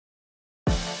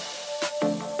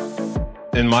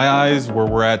In my eyes, where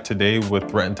we're at today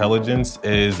with threat intelligence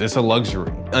is it's a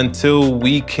luxury. Until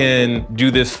we can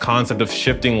do this concept of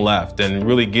shifting left and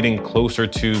really getting closer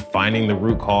to finding the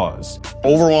root cause.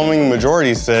 Overwhelming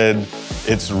majority said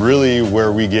it's really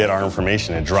where we get our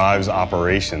information. It drives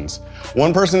operations.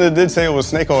 One person that did say it was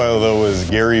snake oil, though, was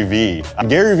Gary Vee.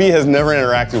 Gary Vee has never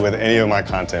interacted with any of my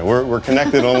content. We're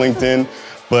connected on LinkedIn,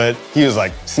 but he was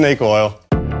like, snake oil.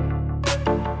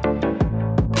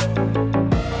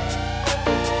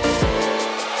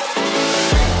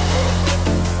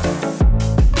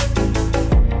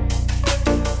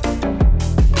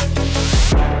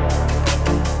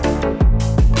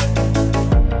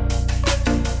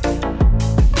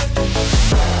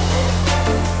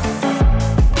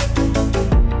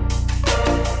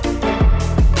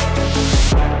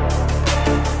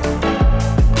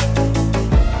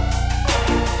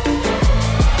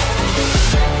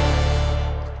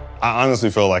 I honestly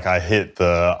feel like I hit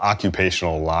the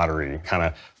occupational lottery, kind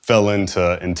of fell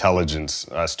into intelligence.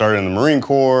 I started in the Marine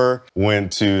Corps,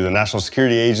 went to the National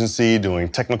Security Agency doing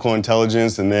technical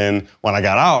intelligence, and then when I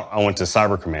got out, I went to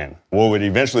Cyber Command, what would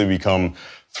eventually become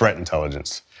threat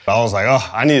intelligence. I was like,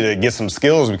 I need to get some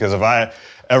skills because if I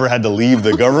ever had to leave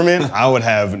the government, I would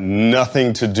have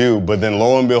nothing to do. But then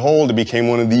lo and behold, it became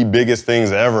one of the biggest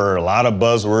things ever. A lot of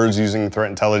buzzwords using threat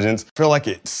intelligence. I feel like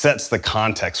it sets the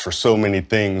context for so many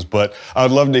things. But I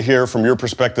would love to hear from your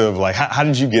perspective, like how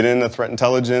did you get into threat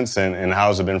intelligence and how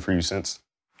has it been for you since?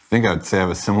 I think I'd say I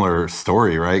have a similar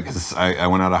story, right? Because I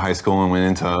went out of high school and went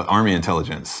into Army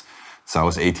intelligence. So I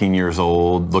was 18 years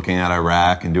old, looking at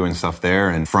Iraq and doing stuff there.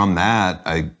 And from that,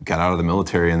 I got out of the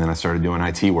military and then I started doing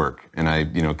IT work. And I,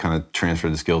 kind of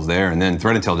transferred the skills there. And then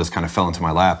threat intel just kind of fell into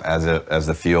my lap as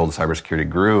the field of cybersecurity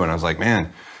grew. And I was like,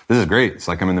 man, this is great. It's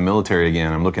like I'm in the military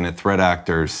again. I'm looking at threat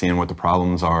actors, seeing what the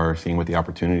problems are, seeing what the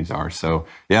opportunities are. So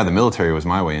yeah, the military was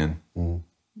my way in. Mm-hmm.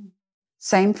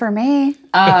 Same for me,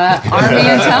 Army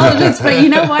intelligence. But you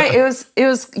know what? It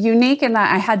was unique in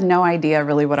that I had no idea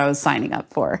really what I was signing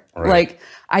up for. Right. Like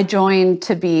I joined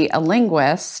to be a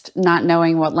linguist, not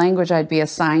knowing what language I'd be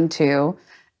assigned to.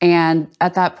 And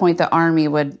at that point, the Army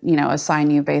would, assign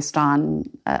you based on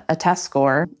a test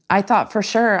score. I thought for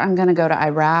sure I'm going to go to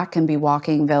Iraq and be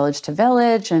walking village to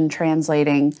village and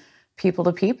translating people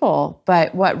to people.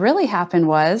 But what really happened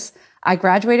was I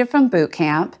graduated from boot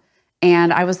camp.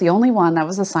 And I was the only one that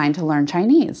was assigned to learn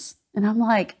Chinese. And I'm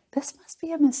like, this must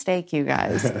be a mistake, you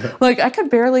guys. Like, I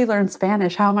could barely learn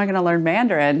Spanish. How am I going to learn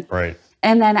Mandarin? Right.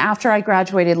 And then after I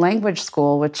graduated language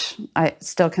school, which I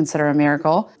still consider a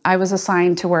miracle, I was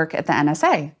assigned to work at the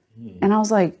NSA. And I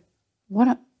was like, what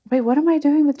am I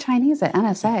doing with Chinese at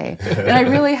NSA? And I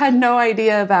really had no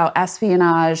idea about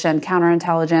espionage and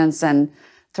counterintelligence and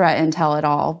threat intel at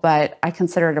all. But I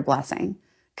consider it a blessing.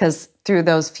 Because through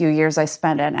those few years I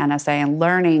spent at NSA and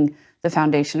learning the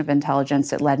foundation of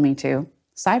intelligence, it led me to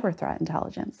cyber threat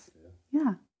intelligence.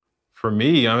 Yeah. For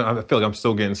me, I feel like I'm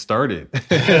still getting started.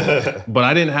 But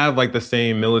I didn't have like the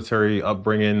same military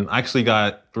upbringing. I actually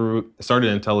started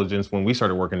intelligence when we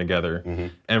started working together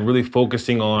and really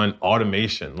focusing on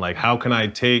automation. Like how can I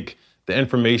take the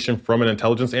information from an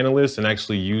intelligence analyst and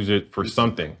actually use it for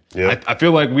something. Yep. I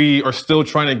feel like we are still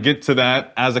trying to get to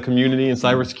that as a community in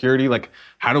cybersecurity. Like,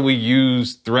 how do we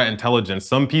use threat intelligence?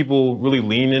 Some people really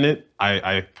lean in it.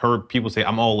 I've heard people say,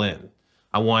 I'm all in.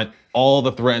 I want all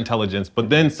the threat intelligence.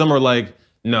 But then some are like,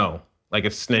 no, like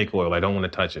it's snake oil. I don't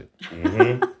want to touch it.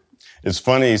 It's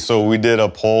funny. So we did a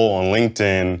poll on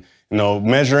LinkedIn,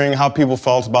 measuring how people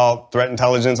felt about threat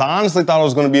intelligence. I honestly thought it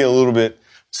was going to be a little bit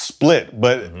split,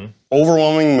 but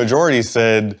overwhelming majority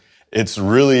said it's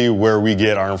really where we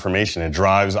get our information. It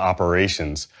drives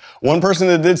operations. One person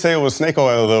that did say it was snake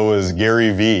oil, though, was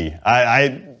Gary Vee.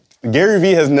 Gary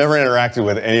Vee has never interacted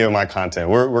with any of my content.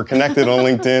 We're connected on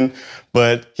LinkedIn,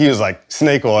 but he was like,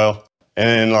 snake oil.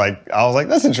 And I was like,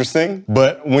 that's interesting.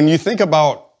 But when you think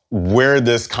about where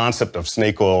this concept of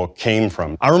snake oil came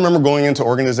from, I remember going into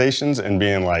organizations and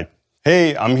being like,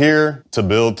 hey, I'm here to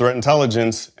build threat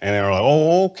intelligence. And they were like,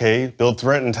 oh, okay, build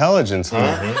threat intelligence,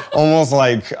 huh? Almost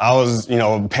like I was,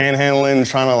 panhandling,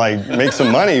 trying to make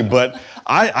some money. But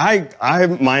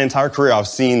my entire career, I've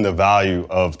seen the value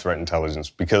of threat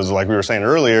intelligence because like we were saying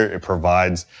earlier, it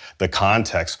provides the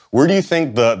context. Where do you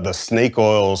think the snake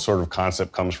oil sort of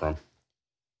concept comes from?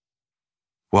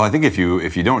 Well, I think if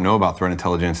you don't know about threat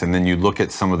intelligence and then you look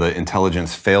at some of the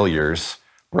intelligence failures,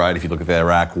 right? If you look at the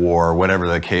Iraq war, whatever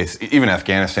the case, even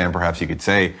Afghanistan, perhaps you could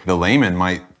say, the layman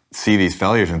might see these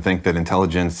failures and think that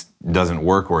intelligence doesn't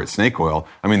work or it's snake oil.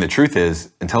 I mean, the truth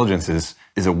is, intelligence is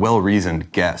a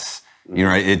well-reasoned guess. You know,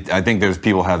 right? I think there's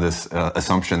people have this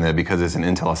assumption that because it's an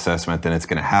intel assessment, then it's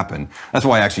going to happen. That's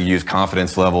why I actually use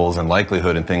confidence levels and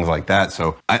likelihood and things like that.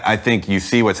 So I think you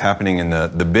see what's happening in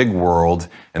the big world,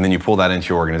 and then you pull that into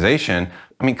your organization.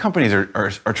 I mean, companies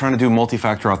are trying to do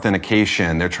multi-factor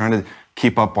authentication. They're trying to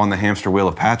keep up on the hamster wheel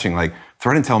of patching. Like,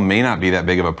 threat intel may not be that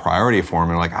big of a priority for them.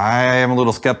 And like, I am a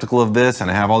little skeptical of this, and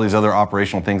I have all these other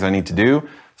operational things I need to do.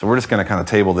 So we're just going to kind of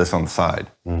table this on the side.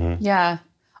 Mm-hmm. Yeah.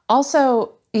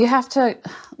 Also, you have to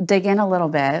dig in a little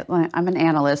bit. I'm an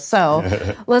analyst, so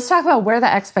let's talk about where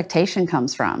the expectation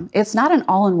comes from. It's not an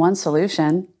all-in-one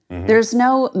solution. Mm-hmm. There's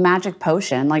no magic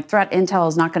potion. Like, threat intel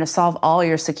is not going to solve all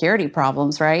your security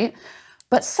problems, right?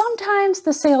 But sometimes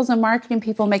the sales and marketing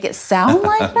people make it sound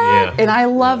like that, and I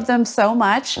love them so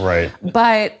much. Right.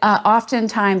 But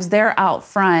oftentimes they're out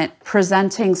front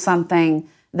presenting something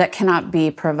that cannot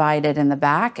be provided in the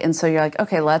back, and so you're like,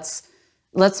 okay, let's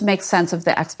make sense of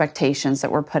the expectations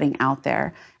that we're putting out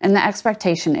there. And the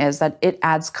expectation is that it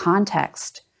adds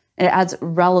context. It adds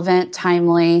relevant,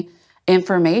 timely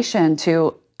information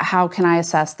to how can I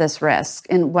assess this risk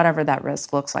and whatever that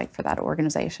risk looks like for that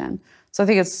organization. So I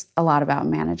think it's a lot about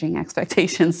managing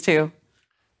expectations too.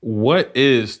 What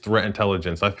is threat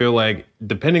intelligence? I feel like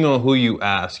depending on who you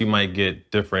ask, you might get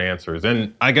different answers.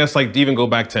 And I guess like to even go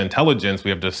back to intelligence, we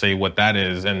have to say what that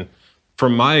is. And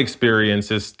from my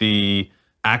experience, it's the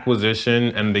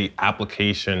acquisition and the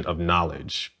application of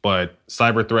knowledge. But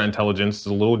cyber threat intelligence is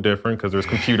a little different because there's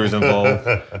computers involved.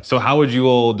 So how would you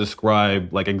all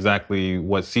describe like exactly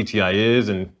what CTI is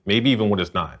and maybe even what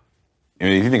it's not? I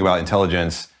mean, if you think about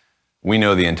intelligence, we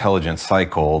know the intelligence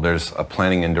cycle. There's a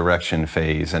planning and direction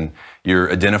phase, and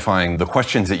you're identifying the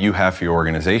questions that you have for your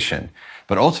organization.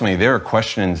 But ultimately, there are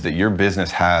questions that your business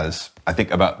has, I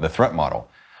think, about the threat model.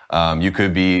 You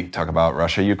could talk about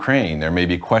Russia, Ukraine. There may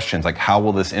be questions like, how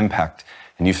will this impact?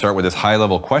 And you start with this high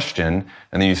level question,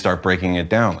 and then you start breaking it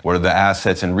down. What are the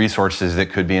assets and resources that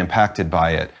could be impacted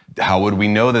by it? How would we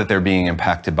know that they're being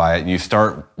impacted by it? And you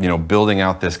start, building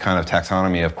out this kind of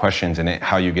taxonomy of questions and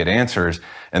how you get answers,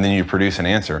 and then you produce an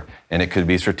answer. And it could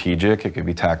be strategic, it could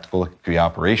be tactical, it could be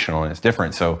operational, and it's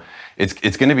different. So it's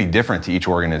going to be different to each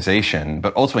organization,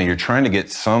 but ultimately you're trying to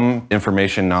get some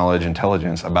information, knowledge,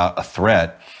 intelligence about a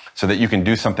threat so that you can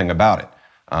do something about it.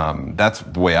 That's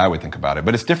the way I would think about it,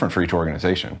 but it's different for each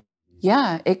organization.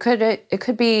 Yeah, it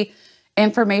could be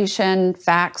information,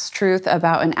 facts, truth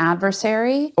about an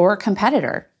adversary or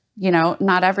competitor.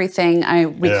 Not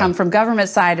everything. We come from government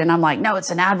side, and I'm like, no,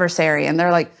 it's an adversary, and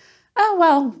they're like, oh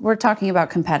well, we're talking about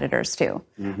competitors too.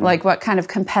 Mm-hmm. Like, what kind of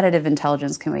competitive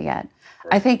intelligence can we get?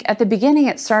 Right. I think at the beginning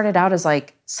it started out as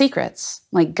like secrets,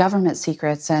 like government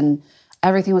secrets, and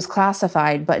everything was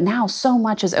classified. But now so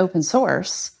much is open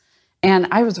source. And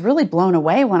I was really blown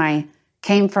away when I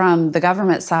came from the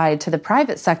government side to the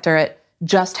private sector at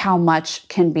just how much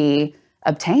can be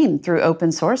obtained through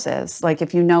open sources. Like,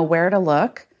 if you know where to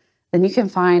look, then you can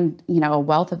find, a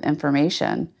wealth of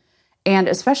information. And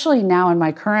especially now in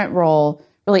my current role,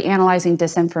 really analyzing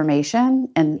disinformation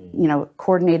and,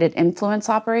 coordinated influence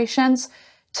operations,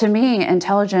 to me,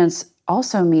 intelligence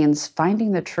also means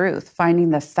finding the truth, finding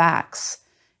the facts,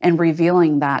 and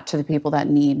revealing that to the people that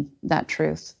need that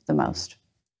truth the most.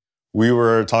 We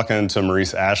were talking to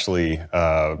Maurice Ashley,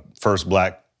 first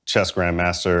Black chess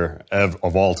grandmaster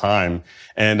of all time,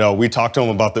 and we talked to him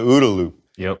about the OODA loop.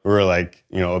 Yep. We were like,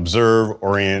 observe,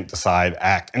 orient, decide,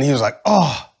 act. And he was like,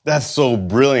 oh, that's so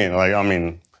brilliant. Like, I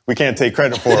mean, we can't take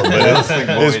credit for it,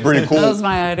 but it's pretty cool. That was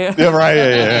my idea. Yeah, right.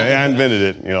 Yeah. I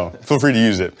invented it. Feel free to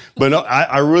use it. But no,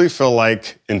 I really feel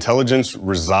like intelligence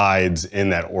resides in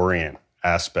that orient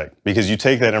aspect, because you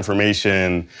take that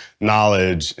information,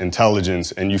 knowledge,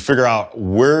 intelligence, and you figure out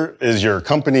where is your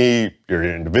company, your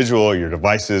individual, your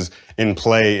devices in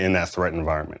play in that threat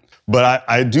environment. But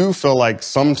I do feel like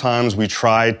sometimes we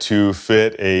try to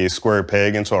fit a square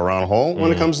peg into a round hole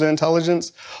when it comes to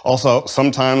intelligence. Also,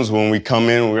 sometimes when we come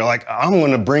in, we're like, I'm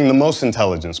going to bring the most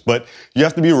intelligence. But you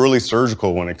have to be really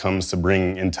surgical when it comes to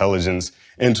bringing intelligence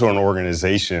into an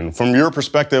organization. From your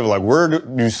perspective, like, where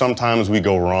do sometimes we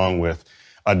go wrong with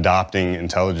adopting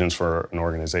intelligence for an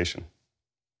organization?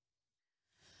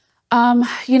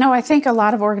 I think a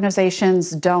lot of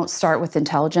organizations don't start with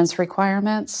intelligence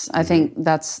requirements. I think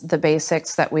that's the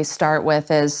basics that we start with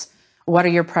is, what are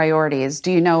your priorities?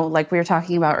 Do you know, like we were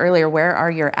talking about earlier, where are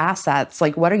your assets?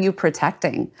 Like, what are you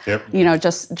protecting? Yep.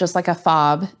 Just like a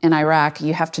fob in Iraq,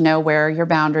 you have to know where your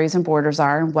boundaries and borders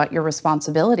are and what your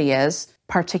responsibility is,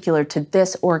 particular to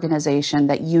this organization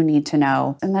that you need to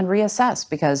know, and then reassess,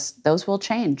 because those will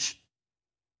change.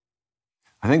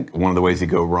 I think one of the ways you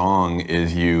go wrong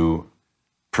is you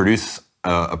produce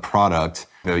a product,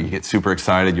 you get super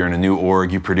excited, you're in a new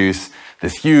org, you produce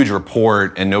this huge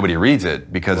report and nobody reads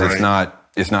it because it's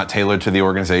not tailored to the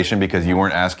organization because you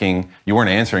weren't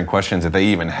answering questions that they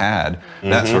even had,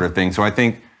 that sort of thing. So I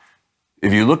think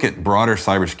if you look at broader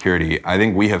cybersecurity, I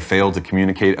think we have failed to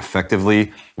communicate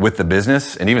effectively with the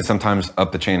business and even sometimes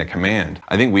up the chain of command.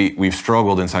 I think we've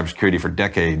struggled in cybersecurity for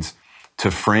decades to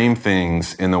frame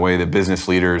things in the way that business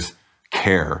leaders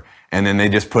care. And then they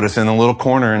just put us in a little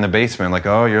corner in the basement, like,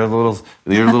 oh, you're a little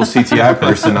CTI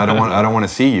person. I don't want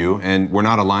to see you, and we're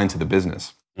not aligned to the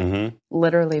business.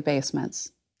 Literally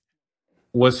basements.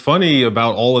 What's funny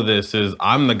about all of this is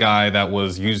I'm the guy that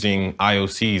was using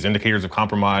IOCs, indicators of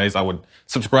compromise. I would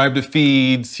subscribe to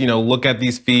feeds, look at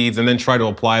these feeds, and then try to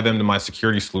apply them to my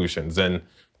security solutions. And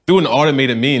through an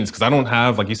automated means, because I don't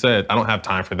have, like you said, I don't have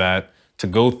time for that, to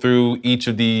go through each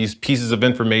of these pieces of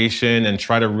information and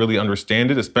try to really understand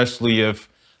it, especially if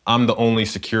I'm the only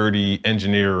security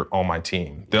engineer on my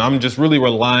team. Then I'm just really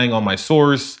relying on my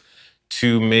source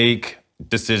to make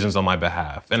decisions on my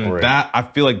behalf. And that, I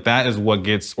feel like that is what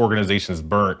gets organizations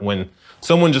burnt, when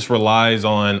someone just relies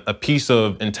on a piece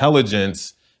of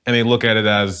intelligence and they look at it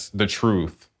as the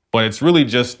truth. But it's really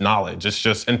just knowledge. It's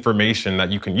just information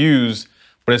that you can use,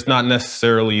 but it's not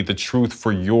necessarily the truth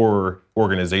for your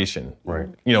organization. Right.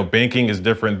 Banking is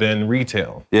different than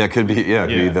retail. Yeah, it could be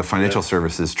the financial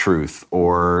services truth,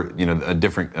 or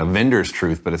a vendor's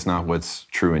truth, but it's not what's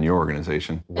true in your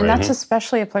organization. And that's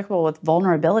especially applicable with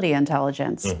vulnerability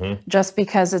intelligence. Just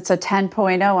because it's a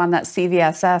 10.0 on that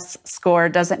CVSS score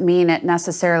doesn't mean it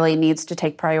necessarily needs to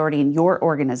take priority in your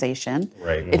organization.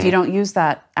 Right. If you don't use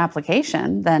that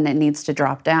application, then it needs to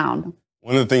drop down.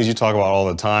 One of the things you talk about all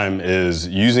the time is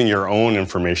using your own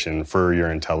information for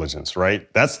your intelligence, right?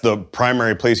 That's the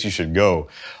primary place you should go.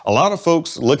 A lot of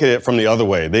folks look at it from the other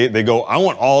way. They go, I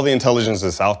want all the intelligence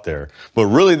that's out there. But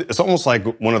really, it's almost like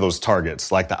one of those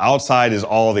targets. Like the outside is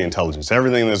all the intelligence,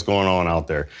 everything that's going on out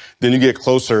there. Then you get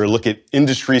closer, look at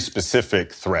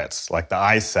industry-specific threats, like the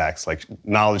ISACs, like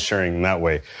knowledge sharing in that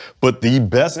way. But the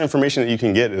best information that you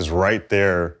can get is right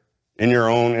there in your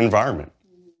own environment.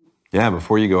 Yeah,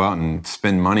 before you go out and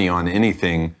spend money on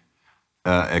anything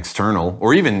external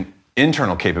or even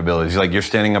internal capabilities, like you're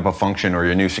standing up a function or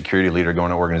you're a new security leader going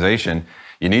to an organization,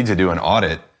 you need to do an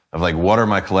audit of like, what are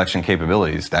my collection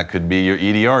capabilities? That could be your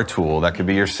EDR tool, that could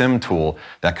be your SIM tool,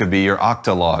 that could be your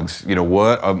Okta logs.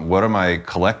 What am I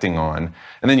collecting on?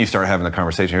 And then you start having the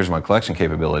conversation, here's my collection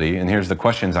capability, and here's the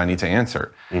questions I need to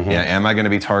answer. Yeah, am I going to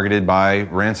be targeted by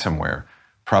ransomware?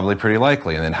 Probably pretty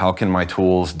likely. And then how can my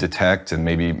tools detect and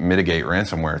maybe mitigate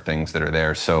ransomware things that are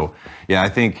there? So yeah, I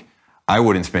think I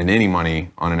wouldn't spend any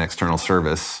money on an external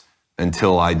service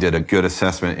until I did a good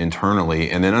assessment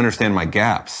internally and then understand my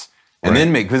gaps. And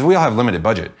then because we all have limited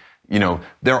budget.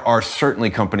 There are certainly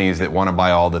companies that want to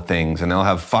buy all the things and they'll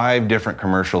have 5 different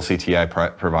commercial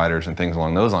CTI providers and things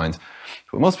along those lines.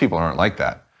 But most people aren't like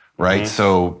that, right?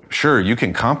 So sure, you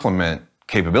can complement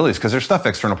capabilities because there's stuff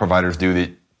external providers do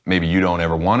that maybe you don't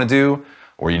ever want to do,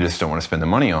 or you just don't want to spend the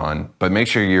money on, but make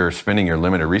sure you're spending your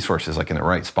limited resources like in the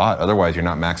right spot. Otherwise, you're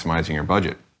not maximizing your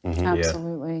budget.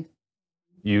 Absolutely.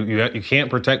 You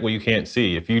can't protect what you can't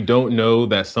see. If you don't know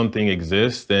that something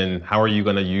exists, then how are you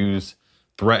going to use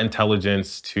threat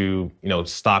intelligence to,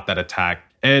 stop that attack?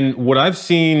 And what I've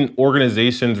seen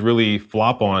organizations really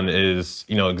flop on is,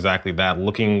 exactly that,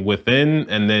 looking within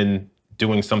and then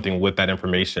doing something with that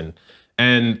information.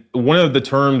 And one of the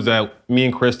terms that me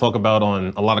and Chris talk about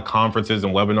on a lot of conferences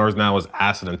and webinars now is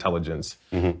asset intelligence,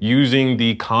 using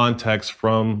the context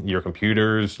from your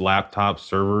computers, laptops,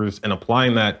 servers, and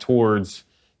applying that towards,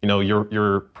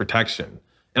 your protection.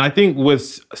 And I think with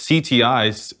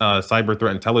CTI, cyber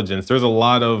threat intelligence, there's a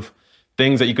lot of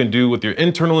things that you can do with your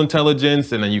internal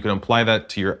intelligence, and then you can apply that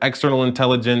to your external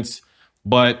intelligence.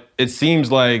 But it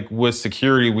seems like with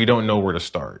security, we don't know where to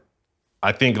start.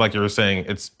 I think, like you were saying,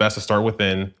 it's best to start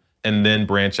within and then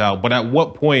branch out. But at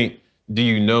what point do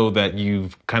you know that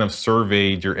you've kind of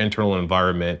surveyed your internal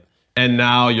environment and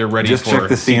now you're ready Just for check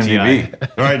the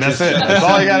CMDB. All right, that's it. That's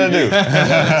all you got to do.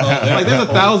 Like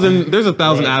there's a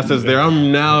thousand assets there.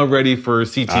 I'm now ready for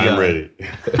CTI. I'm ready.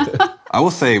 I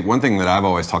will say one thing that I've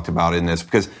always talked about in this,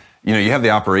 because you have the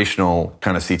operational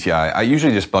kind of CTI. I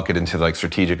usually just bucket into like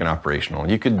strategic and operational.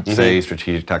 You could say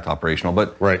strategic, tactical, operational,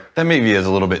 but that maybe is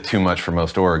a little bit too much for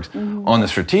most orgs. On the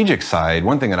strategic side,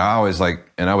 one thing that I always like,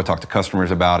 and I would talk to customers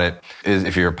about it, is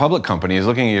if you're a public company, is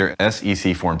looking at your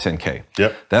SEC Form 10K.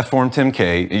 Yep. That Form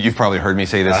 10K, you've probably heard me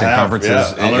say this in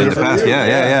conferences in the past.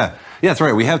 Yeah, that's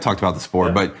right. We have talked about this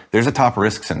before, but there's a top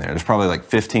risks in there. There's probably like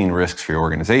 15 risks for your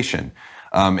organization.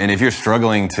 And if you're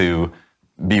struggling to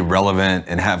be relevant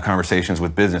and have conversations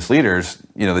with business leaders,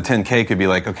 the 10K could be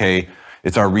like, okay,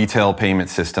 it's our retail payment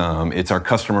system, it's our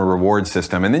customer reward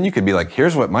system. And then you could be like,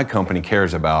 here's what my company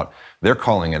cares about. They're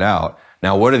calling it out.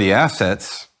 Now, what are the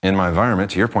assets in my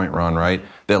environment, to your point, Ron, right,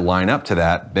 that line up to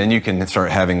that? Then you can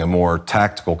start having a more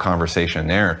tactical conversation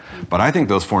there. But I think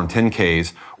those Form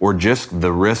 10Ks, or just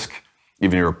the risk,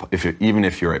 even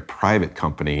if you're a private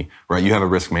company, right, you have a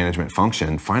risk management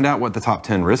function, find out what the top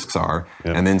 10 risks are,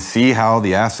 and then see how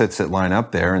the assets that line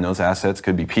up there, and those assets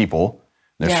could be people.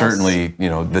 There's certainly,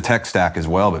 the tech stack as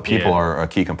well, but people are a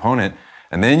key component.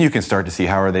 And then you can start to see,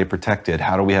 how are they protected?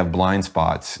 How do we have blind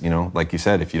spots? Like you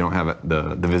said, if you don't have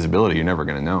the visibility, you're never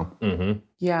going to know. Mm-hmm.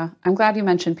 Yeah, I'm glad you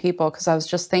mentioned people, because I was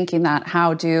just thinking that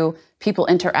how do people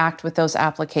interact with those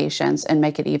applications and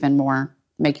make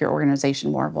your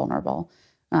organization more vulnerable,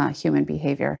 human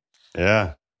behavior.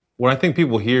 Yeah. What I think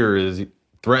people hear is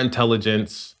threat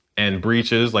intelligence and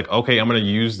breaches, like, okay, I'm going to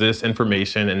use this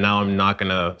information and now I'm not going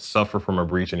to suffer from a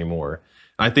breach anymore.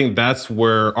 I think that's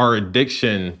where our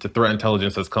addiction to threat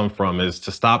intelligence has come from, is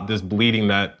to stop this bleeding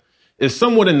that is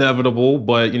somewhat inevitable,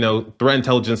 but threat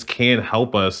intelligence can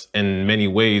help us in many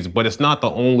ways, but it's not the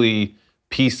only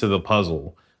piece of the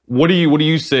puzzle. What do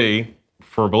you say,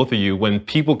 for both of you, when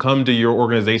people come to your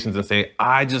organizations and say,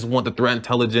 I just want the threat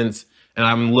intelligence and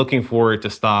I'm looking for it to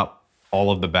stop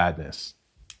all of the badness?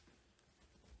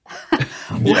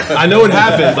 I know it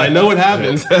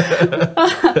happens.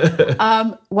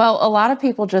 Well, a lot of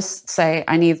people just say,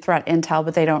 I need threat intel,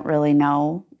 but they don't really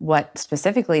know what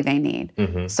specifically they need.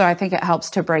 Mm-hmm. So I think it helps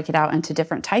to break it out into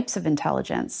different types of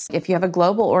intelligence. If you have a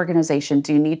global organization,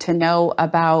 do you need to know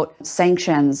about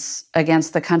sanctions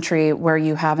against the country where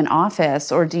you have an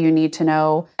office? Or do you need to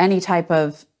know any type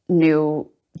of new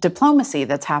diplomacy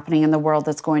that's happening in the world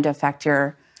that's going to affect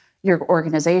your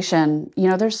organization?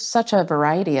 There's such a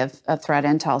variety of threat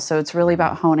intel. So it's really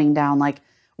about honing down, like,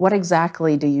 what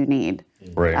exactly do you need?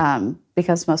 Right.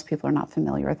 Because most people are not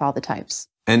familiar with all the types.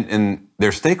 And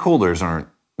their stakeholders aren't.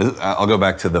 I'll go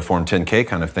back to the Form 10K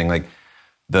kind of thing. Like,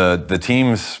 the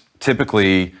teams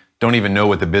typically don't even know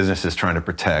what the business is trying to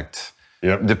protect,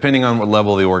 depending on what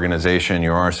level of the organization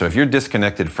you are. So if you're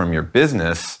disconnected from your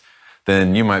business,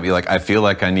 then you might be like, I feel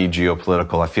like I need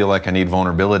geopolitical, I feel like I need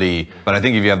vulnerability. But I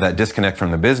think if you have that disconnect from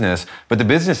the business, but the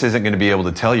business isn't going to be able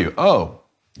to tell you, oh,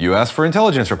 you asked for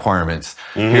intelligence requirements.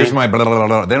 Mm-hmm. Here's my blah, blah, blah,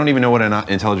 blah. They don't even know what an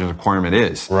intelligence requirement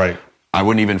is. Right. I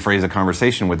wouldn't even phrase a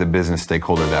conversation with a business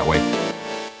stakeholder that way.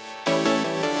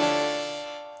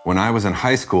 When I was in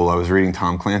high school, I was reading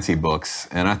Tom Clancy books,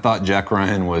 and I thought Jack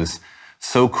Ryan was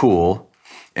so cool,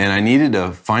 and I needed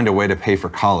to find a way to pay for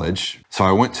college. So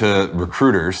I went to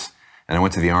recruiters, and I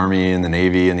went to the Army and the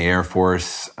Navy and the Air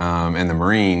Force and the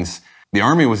Marines. The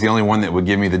Army was the only one that would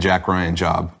give me the Jack Ryan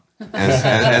job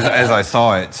as I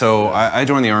saw it. So I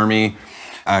joined the Army.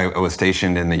 I was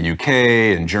stationed in the UK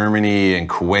and Germany and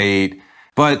Kuwait.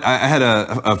 But I had a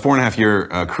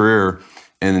 4.5-year career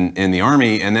in the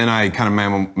Army, and then I kind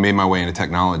of made my way into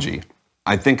technology.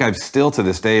 I think I've still, to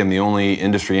this day, am the only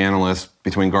industry analyst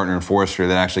between Gartner and Forrester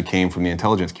that actually came from the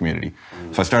intelligence community.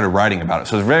 So I started writing about it.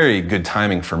 So it was very good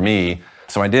timing for me.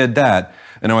 So I did that.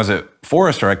 And I was at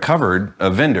Forrester, I covered a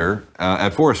vendor at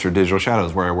Forrester, Digital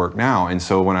Shadows, where I work now. And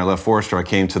so when I left Forrester, I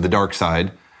came to the dark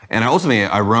side. And ultimately,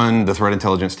 I run the threat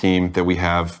intelligence team that we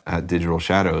have at Digital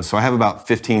Shadows. So I have about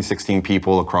 15, 16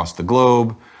 people across the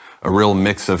globe, a real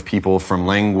mix of people from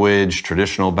language,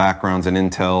 traditional backgrounds in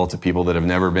Intel, to people that have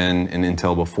never been in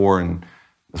Intel before, and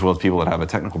as well as people that have a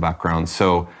technical background.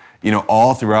 So,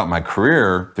 all throughout my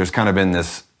career, there's kind of been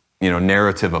this,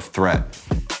 narrative of threat.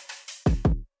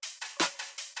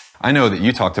 I know that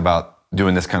you talked about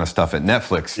doing this kind of stuff at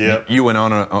Netflix. Yep. You went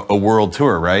on a world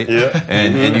tour, right? Yeah.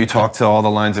 And you talked to all the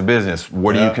lines of business.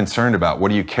 What are you concerned about? What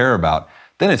do you care about?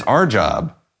 Then it's our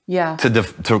job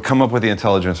to come up with the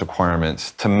intelligence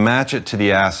requirements, to match it to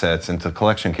the assets and to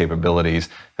collection capabilities,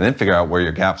 and then figure out where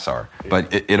your gaps are.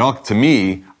 But it all, to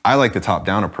me, I like the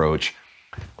top-down approach.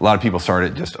 A lot of people start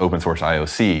at just open source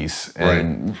IOCs.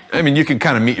 And I mean, you can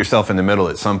kind of meet yourself in the middle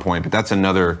at some point, but that's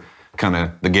another kind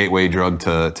of the gateway drug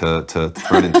to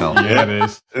threat intel. Yeah, it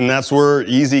is. And that's where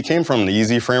EASY came from, the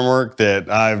EASY framework that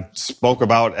I've spoke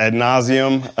about ad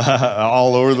nauseum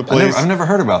all over the place. I've never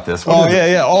heard about this.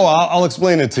 Yeah. Oh, I'll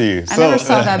explain it to you. I never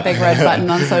saw that big red button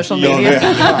on social media.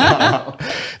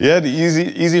 Yeah, the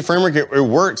EASY framework, it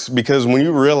works because when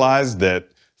you realize that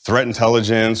threat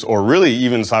intelligence, or really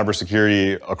even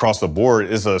cybersecurity across the board,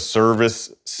 is a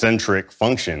service-centric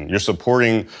function. You're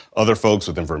supporting other folks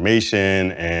with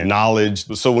information and knowledge.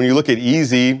 So when you look at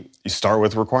EASY, you start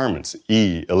with requirements.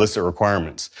 E, elicit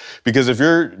requirements. Because if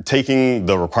you're taking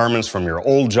the requirements from your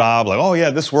old job, like, oh yeah,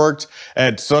 this worked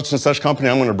at such and such company,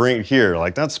 I'm going to bring it here.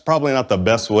 Like, that's probably not the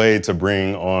best way to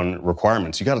bring on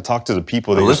requirements. You got to talk to the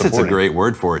people that you're supporting. Elicit's a great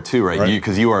word for it too, right?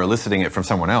 Because you are eliciting it from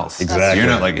someone else. Exactly. You're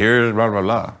not like, here's blah, blah,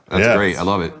 blah. That's great. I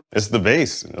love it. It's the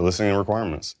base, eliciting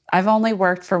requirements. I've only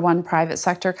worked for one private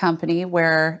sector company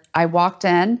where I walked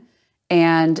in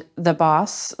and the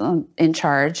boss in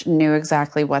charge knew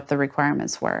exactly what the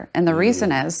requirements were. And the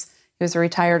reason is he was a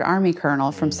retired Army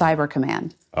colonel from Cyber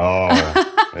Command. Oh,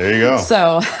 there you go.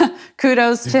 So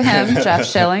kudos to him, Jeff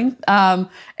Schilling. And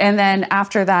then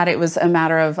after that, it was a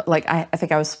matter of like, I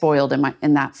think I was spoiled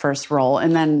in that first role.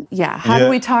 And then, how do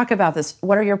we talk about this?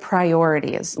 What are your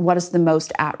priorities? What is the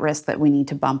most at risk that we need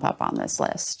to bump up on this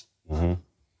list? Mm-hmm.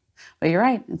 But you're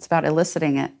right. It's about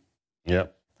eliciting it.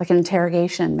 Yep. Like an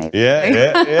interrogation, maybe.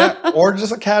 Yeah. Or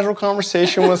just a casual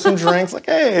conversation with some drinks. Like,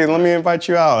 hey, let me invite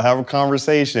you out, have a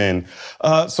conversation.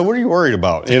 So what are you worried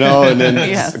about? And then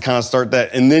kind of start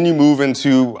that. And then you move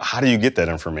into how do you get that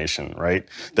information, right?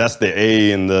 That's the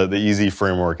A in the easy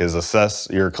framework is assess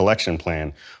your collection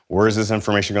plan. Where is this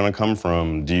information going to come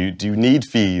from? Do you need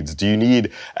feeds? Do you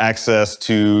need access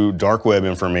to dark web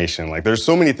information? Like there's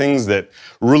so many things that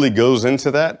really goes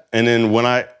into that. And then when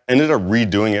I ended up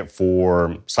redoing it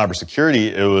for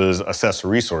cybersecurity, it was assess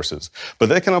resources. But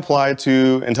that can apply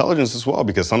to intelligence as well,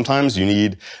 because sometimes you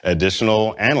need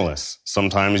additional analysts.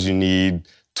 Sometimes you need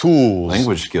tools.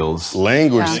 Language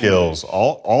skills,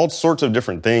 all sorts of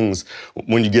different things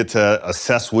when you get to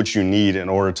assess what you need in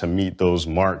order to meet those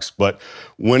marks. But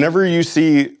whenever you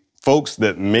see folks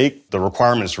that make the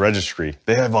requirements registry,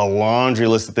 they have a laundry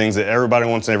list of things that everybody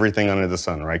wants everything under the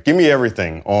sun, right? Give me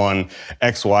everything on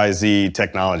XYZ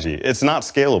technology. It's not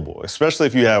scalable, especially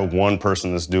if you have one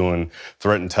person that's doing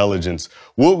threat intelligence.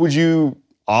 What would you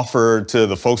offer to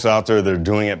the folks out there that are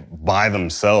doing it by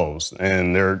themselves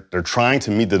and they're trying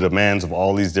to meet the demands of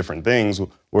all these different things?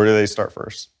 Where do they start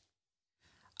first?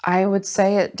 I would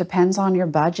say it depends on your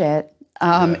budget.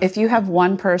 If you have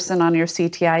one person on your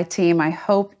CTI team, I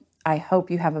hope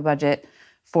you have a budget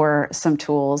for some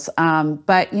tools.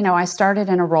 But I started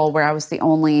in a role where I was the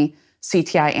only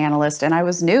CTI analyst and I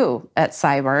was new at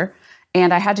cyber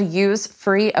and I had to use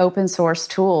free open source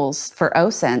tools for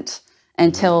OSINT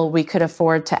until we could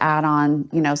afford to add on,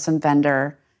 some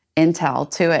vendor intel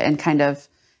to it and kind of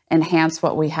enhance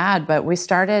what we had. But we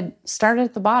started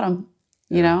at the bottom,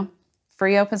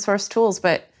 free open source tools,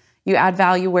 but you add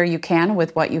value where you can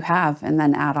with what you have and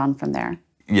then add on from there.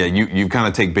 Yeah, you kind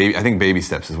of take baby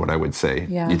steps is what I would say.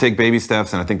 Yeah. You take baby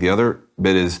steps, and I think the other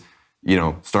bit is,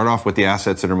 start off with the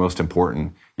assets that are most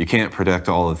important. You can't protect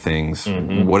all the things.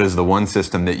 Mm-hmm. What is the one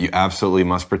system that you absolutely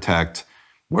must protect?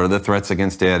 What are the threats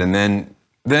against it? And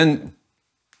then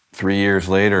 3 years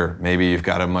later, maybe you've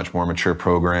got a much more mature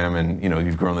program and,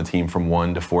 you've grown the team from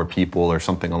 1 to 4 people or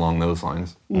something along those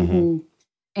lines. Mm-hmm.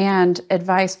 And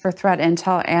advice for threat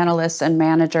intel analysts and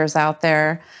managers out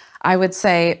there, I would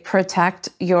say protect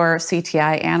your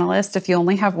CTI analyst. If you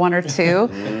only have 1 or 2,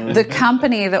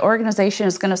 the organization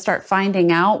is going to start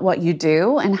finding out what you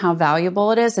do and how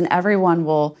valuable it is, and everyone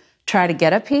will try to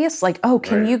get a piece. Like, oh,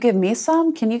 can you give me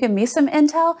some? Can you give me some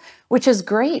intel? Which is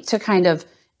great to kind of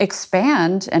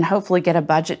expand and hopefully get a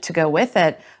budget to go with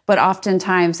it. But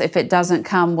oftentimes, if it doesn't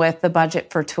come with the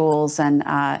budget for tools and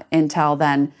intel,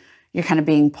 then you're kind of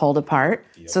being pulled apart.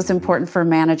 Yep. So it's important for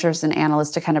managers and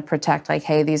analysts to kind of protect, like,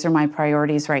 hey, these are my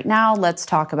priorities right now. Let's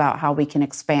talk about how we can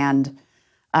expand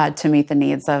to meet the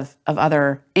needs of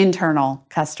other internal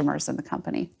customers in the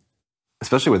company.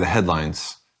 Especially with the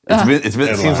headlines. It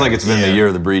seems like it's been the year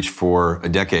of the breach for a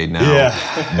decade now.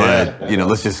 Yeah. But,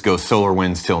 let's just go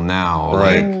SolarWinds till now.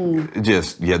 Right.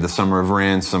 You had the summer of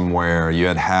ransomware, you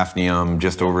had Hafnium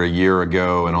just over a year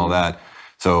ago and all that.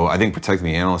 So I think protecting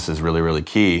the analysts is really, really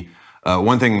key.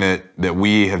 One thing that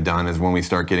we have done is when we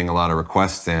start getting a lot of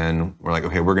requests in, we're like,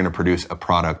 okay, we're going to produce a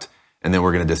product and then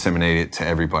we're going to disseminate it to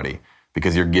everybody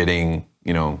because you're getting,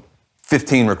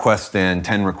 15 requests in,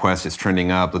 10 requests, it's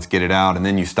trending up, let's get it out. And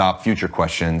then you stop future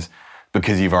questions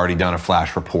because you've already done a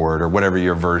flash report or whatever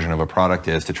your version of a product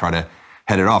is to try to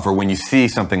head it off. Or when you see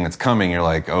something that's coming, you're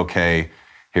like, okay,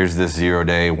 here's this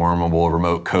 0-day wormable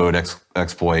remote code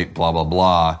exploit, blah, blah,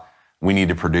 blah. We need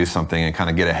to produce something and kind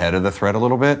of get ahead of the threat a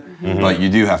little bit. Mm-hmm. But you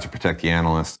do have to protect the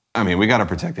analysts. I mean, we got to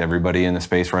protect everybody in the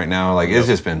space right now. Like, it's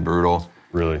just been brutal.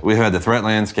 Really? We've had the threat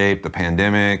landscape, the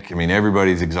pandemic. I mean,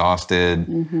 everybody's exhausted.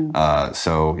 Mm-hmm.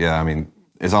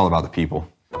 It's all about the people.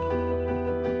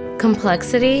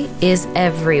 Complexity is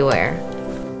everywhere.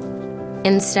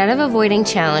 Instead of avoiding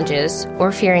challenges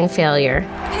or fearing failure,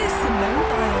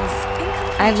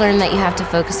 I've learned that you have to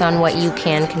focus on what you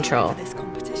can control.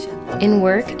 In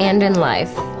work and in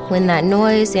life, when that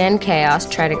noise and chaos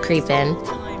try to creep in,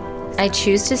 I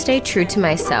choose to stay true to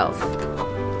myself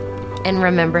and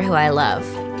remember who I love.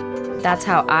 That's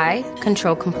how I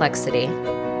control complexity.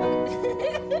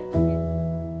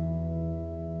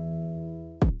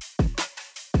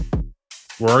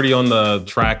 We're already on the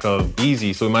track of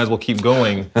easy, so we might as well keep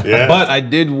going. Yeah. But I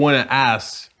did want to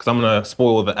ask, because I'm going to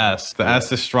spoil the S. The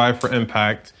S is strive for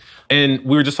impact. And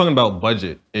we were just talking about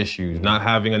budget issues, not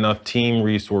having enough team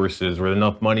resources or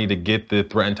enough money to get the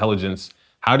threat intelligence.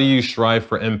 How do you strive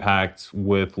for impact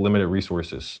with limited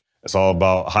resources? It's all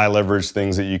about high leverage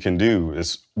things that you can do.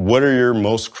 It's what are your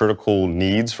most critical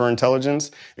needs for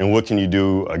intelligence and what can you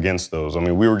do against those? I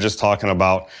mean, we were just talking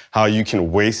about how you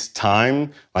can waste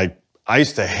time. Like, I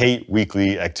used to hate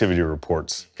weekly activity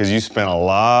reports because you spent a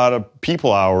lot of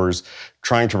people hours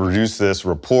trying to produce this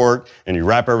report and you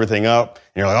wrap everything up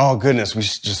and you're like, oh goodness, we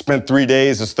just spent 3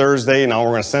 days. It's Thursday. Now we're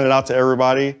going to send it out to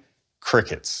everybody.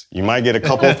 Crickets. You might get a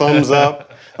couple thumbs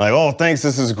up, like, oh, thanks,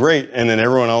 this is great. And then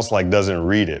everyone else like doesn't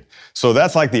read it. So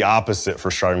that's like the opposite for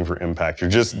striving for impact. You're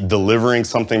just delivering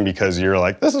something because you're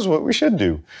like, this is what we should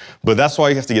do. But that's why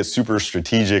you have to get super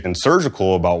strategic and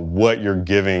surgical about what you're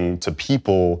giving to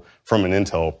people from an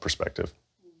intel perspective.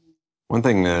 One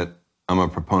thing that I'm a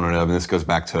proponent of, and this goes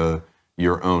back to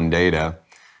your own data,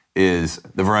 is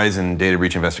the Verizon Data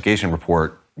Breach Investigation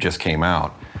Report just came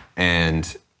out.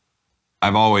 And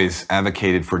I've always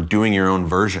advocated for doing your own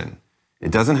version.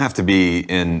 It doesn't have to be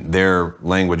in their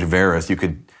language, Veris. You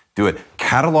could do it.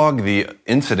 Catalog the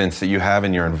incidents that you have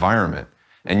in your environment.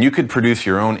 And you could produce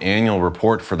your own annual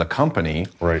report for the company.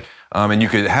 Right. And you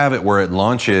could have it where it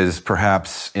launches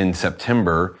perhaps in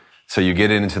September. So you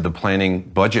get into the planning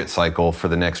budget cycle for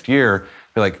the next year.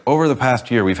 Be like, over the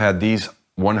past year, we've had these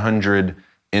 100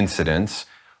 incidents.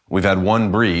 We've had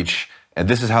one breach. And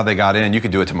this is how they got in. You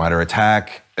could do it to monitor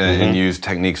attack and use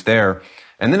techniques there.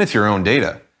 And then it's your own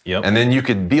data. Yep. And then you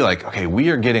could be like, okay, we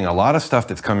are getting a lot of stuff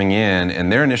that's coming in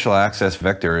and their initial access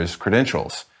vector is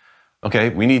credentials. Okay,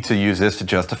 we need to use this to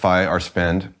justify our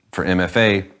spend for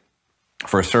MFA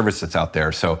for a service that's out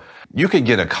there. So you could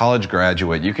get a college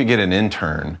graduate, you could get an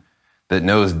intern that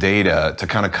knows data to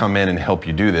kind of come in and help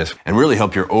you do this and really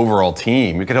help your overall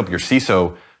team. You could help your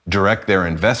CISO direct their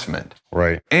investment.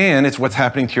 Right. And it's what's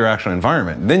happening to your actual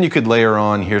environment. Then you could layer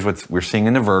on, here's what we're seeing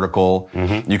in the vertical.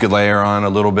 You could layer on a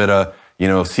little bit of,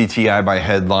 CTI by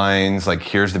headlines, like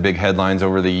here's the big headlines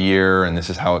over the year, and this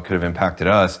is how it could have impacted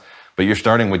us. But you're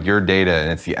starting with your data,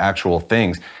 and it's the actual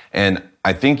things. And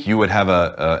I think you would have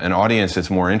an audience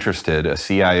that's more interested, a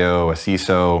CIO, a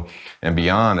CISO, and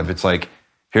beyond, if it's like,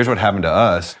 here's what happened to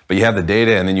us, but you have the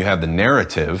data, and then you have the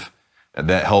narrative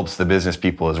that helps the business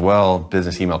people as well.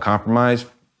 Business email compromise,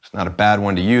 it's not a bad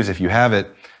one to use if you have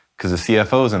it, because the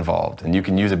CFO is involved, and you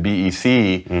can use a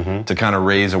BEC to kind of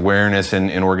raise awareness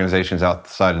in organizations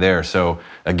outside of there. So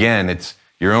again, it's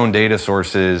your own data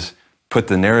sources, put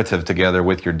the narrative together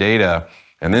with your data,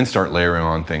 and then start layering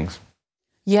on things.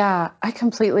 Yeah, I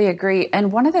completely agree.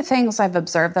 And one of the things I've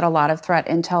observed that a lot of threat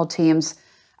intel teams,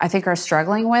 I think, are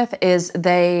struggling with is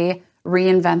they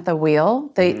reinvent the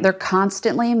wheel. They're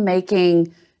constantly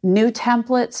making new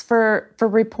templates for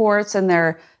reports, and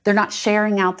they're not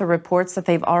sharing out the reports that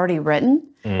they've already written.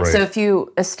 Right. So if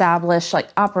you establish,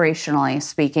 like operationally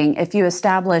speaking, if you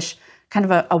establish kind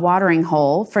of a watering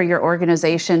hole for your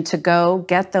organization to go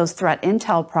get those threat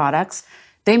intel products,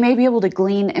 they may be able to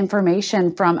glean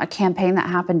information from a campaign that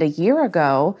happened a year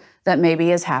ago that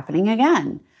maybe is happening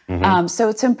again. So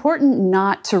it's important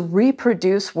not to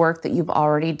reproduce work that you've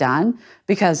already done,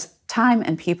 because time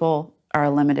and people are a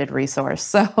limited resource.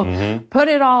 So put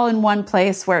it all in one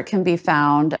place where it can be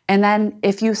found. And then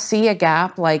if you see a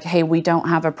gap, like, hey, we don't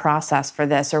have a process for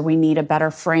this, or we need a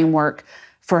better framework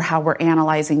for how we're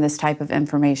analyzing this type of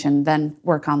information, then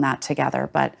work on that together.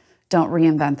 But don't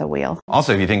reinvent the wheel.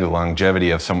 Also, if you think of the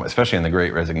longevity of someone, especially in the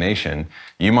Great Resignation,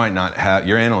 you might not have,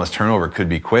 your analyst turnover could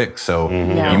be quick. So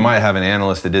you might have an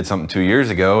analyst that did something 2 years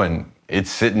ago and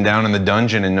it's sitting down in the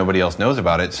dungeon and nobody else knows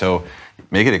about it. So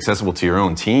make it accessible to your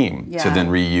own team to then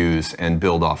reuse and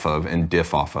build off of and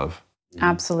diff off of.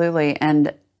 Absolutely.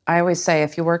 And I always say,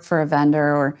 if you work for a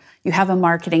vendor or you have a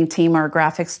marketing team or a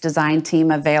graphics design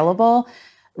team available,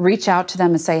 reach out to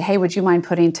them and say, hey, would you mind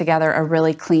putting together a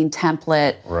really clean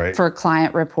template for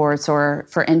client reports or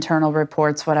for internal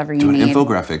reports, whatever you need. Do an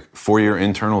infographic for your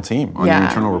internal team on your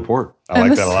internal report. I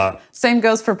like that a lot. Same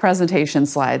goes for presentation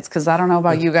slides, because I don't know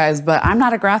about you guys, but I'm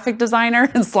not a graphic designer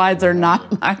and slides are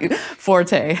not my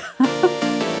forte.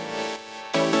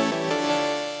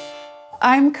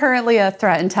 I'm currently a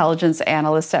threat intelligence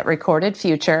analyst at Recorded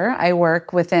Future. I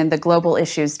work within the global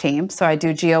issues team, so I do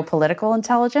geopolitical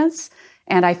intelligence,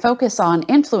 and I focus on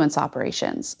influence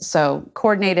operations, so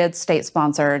coordinated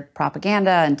state-sponsored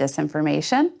propaganda and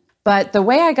disinformation. But the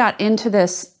way I got into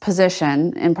this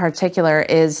position in particular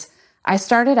is I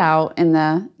started out in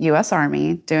the U.S.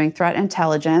 Army doing threat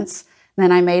intelligence.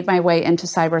 Then I made my way into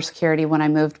cybersecurity when I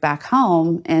moved back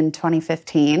home in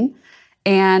 2015.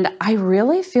 And I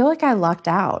really feel like I lucked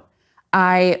out.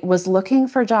 I was looking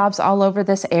for jobs all over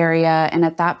this area. And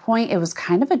at that point, it was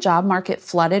kind of a job market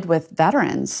flooded with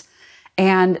veterans.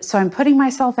 And so I'm putting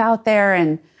myself out there,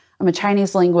 and I'm a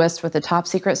Chinese linguist with a top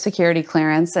secret security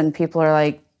clearance. And people are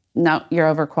like, no,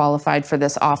 you're overqualified for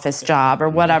this office job or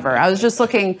whatever. I was just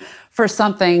looking for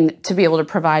something to be able to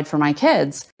provide for my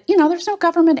kids. You know, there's no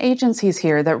government agencies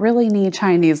here that really need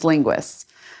Chinese linguists.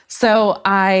 So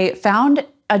I found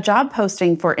a job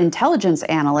posting for intelligence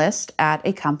analyst at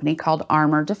a company called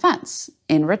Armor Defense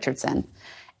in Richardson.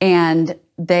 And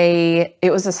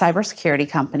it was a cybersecurity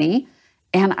company.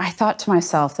 And I thought to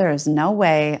myself, there is no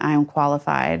way I am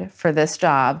qualified for this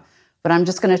job, but I'm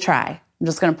just going to try. I'm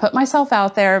just going to put myself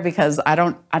out there because I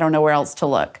don't know where else to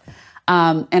look.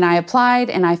 And I applied,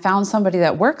 and I found somebody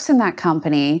that works in that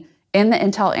company in the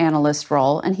intel analyst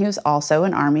role, and he was also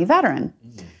an Army veteran.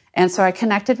 And so I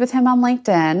connected with him on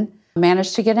LinkedIn,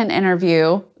 managed to get an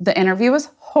interview. The interview was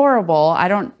horrible. I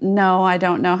don't know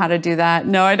how to do that.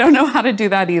 No, I don't know how to do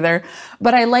that either.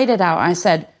 But I laid it out. I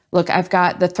said, look, I've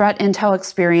got the threat intel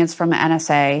experience from the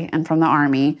NSA and from the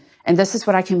Army, and this is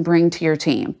what I can bring to your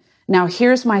team. Now,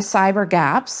 here's my cyber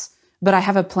gaps, but I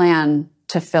have a plan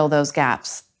to fill those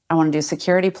gaps. I want to do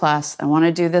Security Plus. I want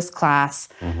to do this class.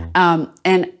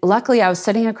 And luckily, I was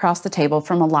sitting across the table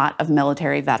from a lot of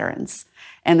military veterans.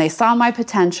 And they saw my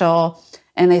potential,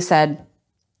 and they said,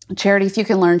 Charity, if you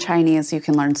can learn Chinese, you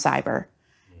can learn cyber.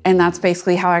 And that's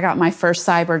basically how I got my first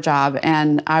cyber job.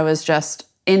 And I was just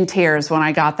in tears when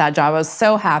I got that job. I was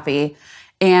so happy.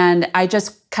 And I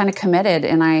just kind of committed,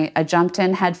 and I jumped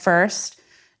in head first.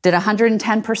 Did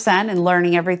 110% in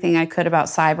learning everything I could about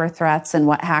cyber threats and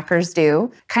what hackers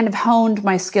do. Kind of honed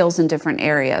my skills in different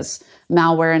areas,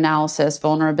 malware analysis,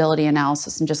 vulnerability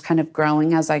analysis, and just kind of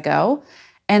growing as I go.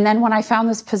 And then when I found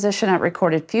this position at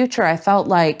Recorded Future, I felt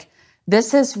like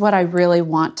this is what I really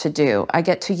want to do. I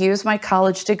get to use my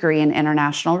college degree in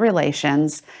international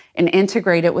relations and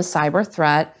integrate it with cyber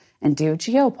threat and do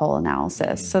geopol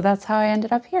analysis. So that's how I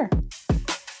ended up here.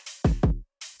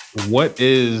 What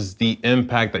is the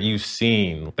impact that you've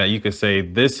seen that you could say,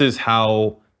 this is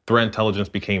how threat intelligence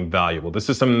became valuable? This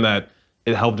is something that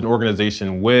it helped an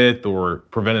organization with or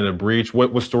prevented a breach?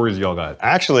 What stories y'all got?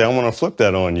 Actually, I want to flip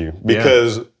that on you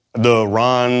because the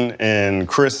Ron and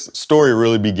Chris story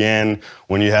really began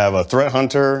when you have a threat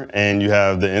hunter and you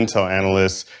have the intel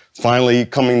analyst finally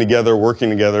coming together, working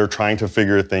together, trying to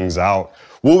figure things out.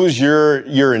 What was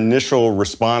your initial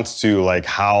response to like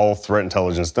how threat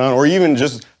intelligence done, or even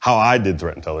just how I did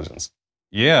threat intelligence?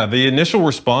 Yeah, the initial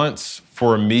response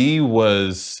for me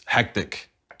was hectic,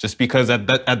 just because at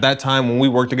that time when we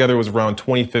worked together, it was around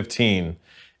 2015.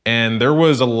 And there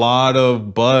was a lot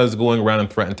of buzz going around in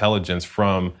threat intelligence,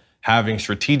 from having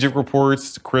strategic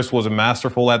reports. Chris was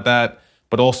masterful at that,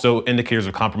 but also indicators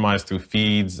of compromise through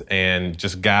feeds and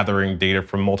just gathering data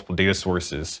from multiple data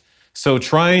sources. So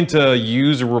trying to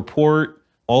use a report,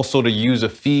 also to use a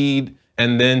feed,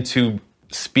 and then to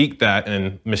speak that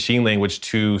in machine language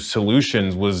to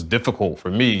solutions was difficult for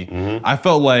me. I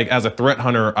felt like as a threat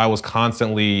hunter, I was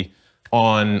constantly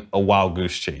on a wild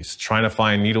goose chase, trying to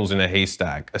find needles in a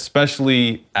haystack,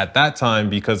 especially at that time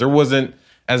because there wasn't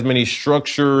as many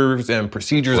structures and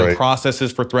procedures and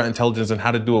processes for threat intelligence and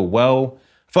how to do it well.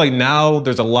 I feel like now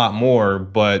there's a lot more,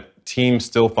 but teams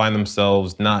still find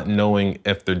themselves not knowing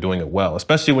if they're doing it well,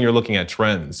 especially when you're looking at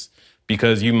trends,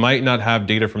 because you might not have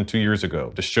data from 2 years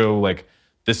ago to show like,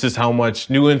 this is how much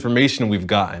new information we've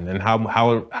gotten and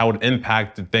how it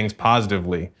impacted things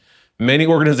positively. Many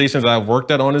organizations I've worked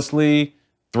at, honestly,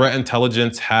 threat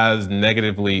intelligence has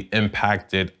negatively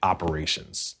impacted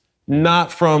operations.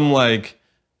 Not from like,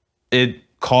 it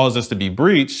caused us to be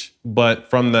breached, but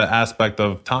from the aspect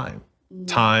of time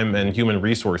and human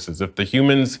resources. If the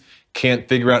humans can't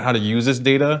figure out how to use this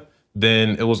data,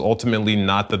 then it was ultimately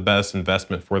not the best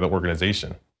investment for the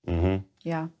organization.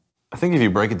 Yeah. I think if you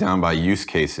break it down by use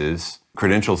cases,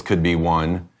 credentials could be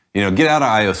one. You know, get out of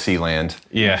IOC land.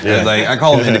 Like I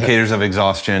call them indicators of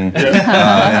exhaustion. And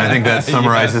I think that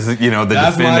summarizes, you know, the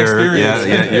That's defender. My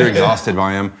experience. You're exhausted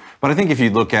by them. But I think if you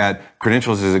look at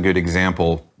credentials as a good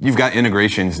example, you've got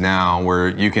integrations now where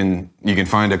you can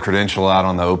find a credential out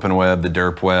on the open web, the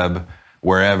derp web,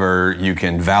 wherever. You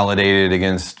can validate it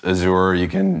against Azure. You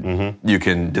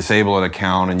can disable an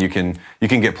account, and you can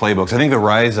get playbooks. I think the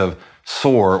rise of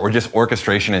SOAR, or just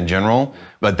orchestration in general,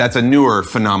 but that's a newer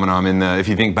phenomenon. If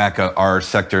you think back, our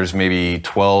sector's maybe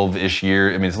 12-ish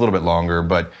years. I mean, it's a little bit longer,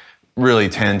 but really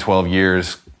 10, 12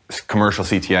 years. Commercial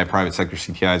CTI, private sector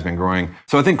CTI has been growing.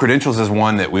 So I think credentials is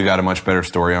one that we got a much better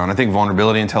story on. I think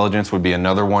vulnerability intelligence would be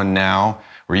another one now,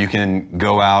 where you can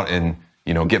go out and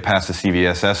get past the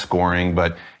CVSS scoring.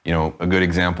 But a good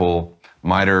example,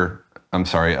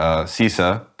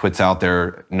 CISA puts out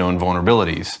their known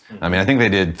vulnerabilities. I mean, I think they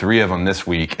did 3 of them this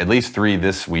week, at least 3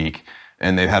 this week,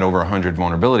 and they've had over 100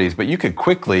 vulnerabilities. But you could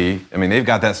quickly, they've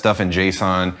got that stuff in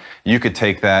JSON. You could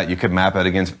take that, you could map it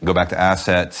against, go back to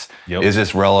assets. Yep. Is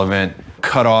this relevant?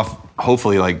 Cut off,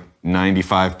 hopefully, like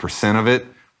 95% of it.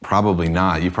 Probably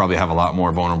not. You probably have a lot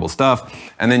more vulnerable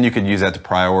stuff. And then you could use that to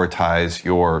prioritize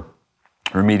your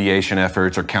remediation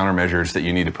efforts or countermeasures that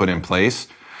you need to put in place.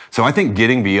 So I think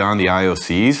getting beyond the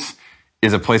IOCs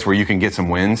is a place where you can get some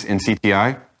wins in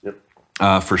CTI.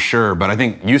 For sure. But I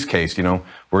think use case, we're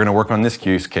going to work on this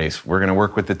use case. We're going to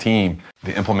work with the team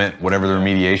to implement whatever the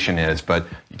remediation is. But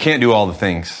you can't do all the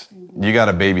things. You got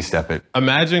to baby step it.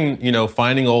 Imagine,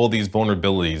 finding all these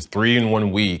vulnerabilities 3 in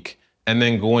 1 week and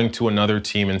then going to another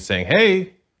team and saying,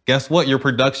 hey, guess what? Your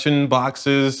production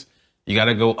boxes, you got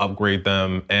to go upgrade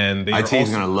them. And IT's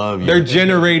going to love you. They're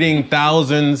generating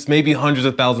thousands, maybe hundreds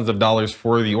of thousands of dollars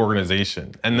for the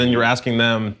organization. And then you're asking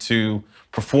them to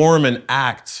perform and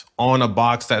act on a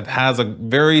box that has a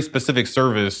very specific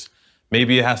service.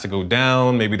 Maybe it has to go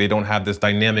down. Maybe they don't have this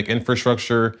dynamic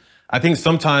infrastructure. I think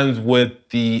sometimes with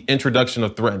the introduction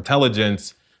of threat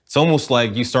intelligence, it's almost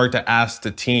like you start to ask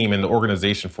the team and the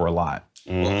organization for a lot.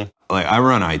 Mm-hmm. Like, I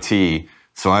run IT,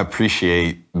 so I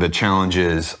appreciate the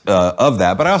challenges of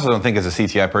that. But I also don't think as a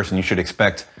CTI person, you should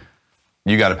expect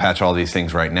you got to patch all these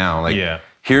things right now.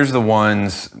 Here's the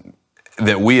ones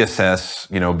that we assess,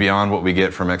 beyond what we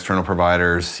get from external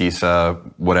providers, CISA,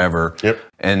 whatever. Yep.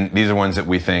 And these are ones that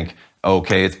we think,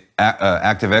 okay, it's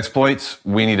active exploits.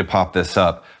 We need to pop this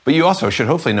up. But you also should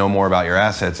hopefully know more about your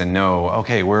assets and know,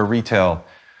 okay, we're retail.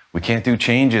 We can't do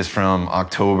changes from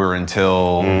October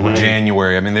until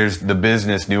January. There's the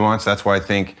business nuance. That's why I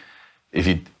think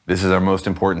this is our most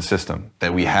important system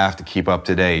that we have to keep up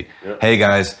to date. Yep. Hey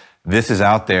guys, this is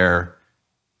out there.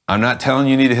 I'm not telling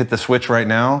you need to hit the switch right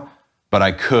now, but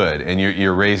I could, and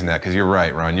you're raising that because you're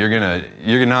right, Ron.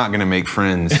 You're not gonna make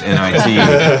friends in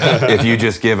IT if you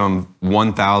just give them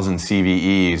 1,000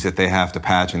 CVEs that they have to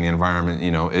patch in the environment.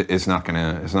 It's not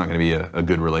gonna be a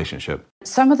good relationship.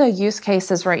 Some of the use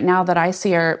cases right now that I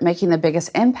see are making the biggest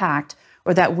impact,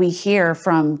 or that we hear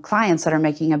from clients that are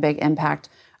making a big impact,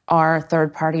 are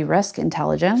third-party risk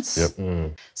intelligence.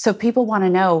 Yep. So people want to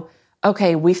know,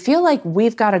 okay, we feel like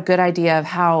we've got a good idea of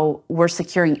how we're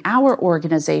securing our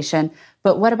organization,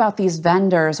 but what about these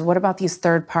vendors? What about these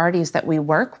third parties that we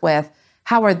work with?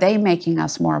 How are they making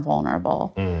us more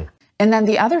vulnerable? And then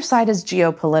the other side is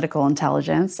geopolitical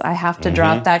intelligence. I have to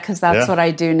drop that because that's what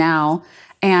I do now.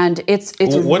 And it's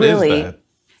what really, is that?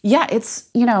 Yeah, it's,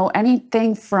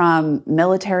 anything from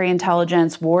military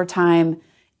intelligence, wartime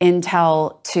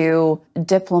intel, to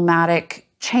diplomatic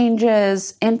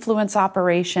changes, influence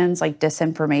operations like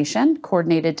disinformation,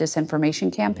 coordinated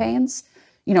disinformation campaigns.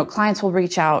 Clients will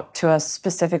reach out to us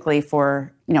specifically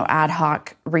for, ad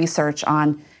hoc research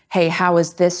on, hey, how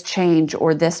is this change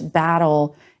or this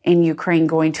battle in Ukraine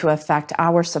going to affect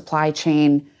our supply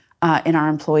chain and our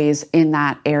employees in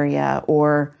that area?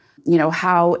 Or,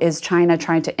 how is China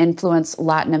trying to influence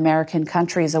Latin American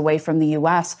countries away from the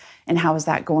US, and how is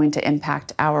that going to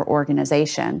impact our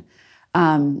organization?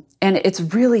 And it's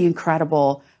really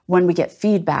incredible when we get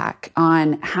feedback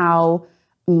on how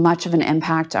much of an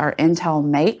impact our intel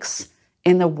makes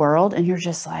in the world. And you're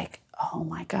just like, oh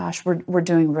my gosh, we're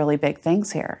doing really big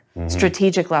things here.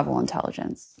 Strategic level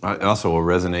intelligence. It also will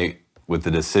resonate with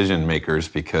the decision makers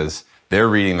because they're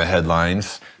reading the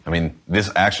headlines. This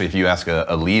actually, if you ask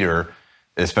a leader,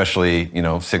 especially,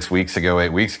 6 weeks ago, 8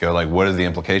 weeks ago, like, what is the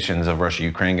implications of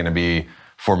Russia-Ukraine going to be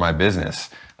for my business?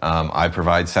 I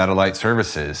provide satellite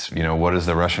services. What is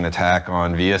the Russian attack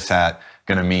on Viasat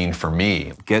going to mean for me?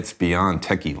 It gets beyond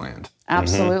techie land.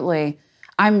 Absolutely.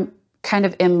 I'm kind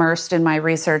of immersed in my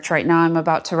research right now. I'm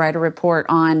about to write a report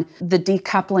on the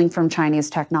decoupling from Chinese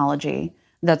technology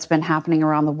that's been happening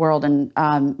around the world. And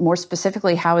more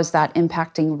specifically, how is that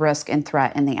impacting risk and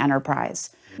threat in the enterprise?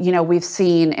 We've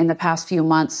seen in the past few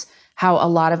months how a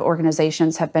lot of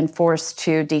organizations have been forced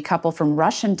to decouple from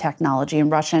Russian technology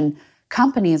and Russian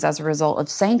companies as a result of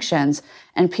sanctions.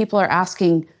 And people are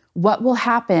asking, what will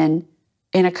happen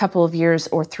in a couple of years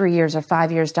or 3 years or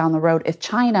 5 years down the road, if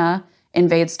China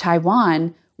invades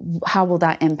Taiwan, how will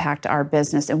that impact our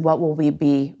business and what will we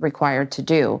be required to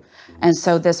do? And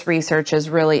so this research is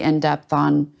really in depth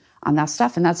on that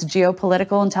stuff. And that's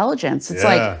geopolitical intelligence. It's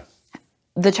like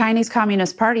the Chinese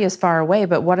Communist Party is far away,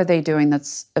 but what are they doing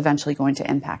that's eventually going to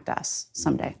impact us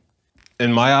someday?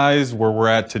 In my eyes, where we're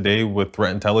at today with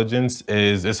threat intelligence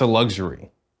is it's a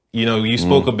luxury. You know, you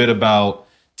spoke a bit about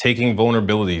taking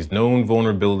vulnerabilities, known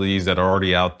vulnerabilities that are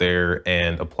already out there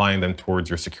and applying them towards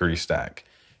your security stack.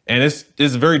 And it's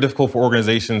very difficult for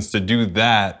organizations to do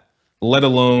that, let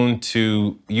alone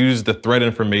to use the threat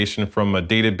information from a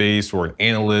database or an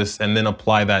analyst and then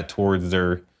apply that towards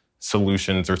their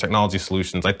solutions or technology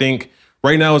solutions. I think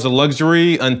right now is a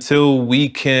luxury until we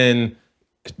can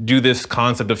do this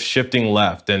concept of shifting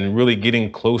left and really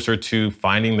getting closer to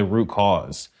finding the root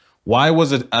cause. Why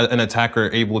was an attacker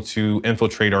able to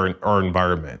infiltrate our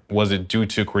environment? Was it due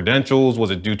to credentials?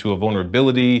 Was it due to a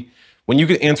vulnerability? When you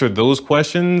can answer those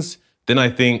questions, then I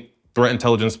think threat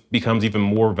intelligence becomes even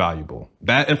more valuable.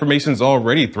 That information is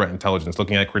already threat intelligence,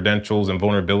 looking at credentials and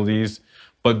vulnerabilities,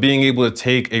 but being able to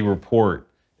take a report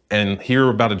and hear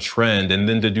about a trend and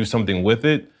then to do something with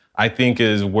it, I think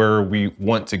is where we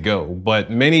want to go. But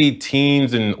many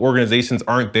teams and organizations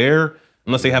aren't there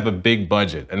unless they have a big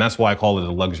budget. And that's why I call it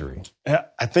a luxury.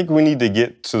 I think we need to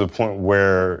get to the point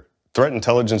where threat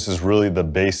intelligence is really the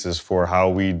basis for how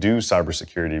we do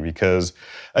cybersecurity, because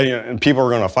and people are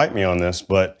going to fight me on this,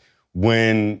 but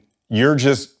when you're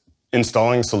just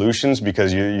installing solutions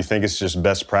because you think it's just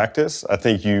best practice, I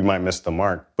think you might miss the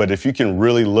mark. But if you can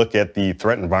really look at the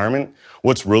threat environment,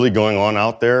 what's really going on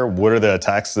out there, what are the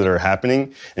attacks that are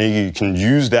happening, and you can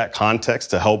use that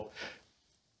context to help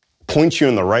point you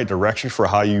in the right direction for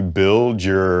how you build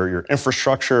your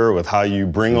infrastructure, with how you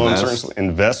bring on certain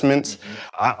investments.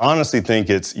 I honestly think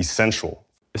it's essential.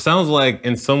 It sounds like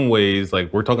in some ways,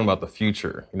 like we're talking about the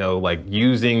future, like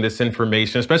using this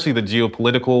information, especially the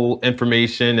geopolitical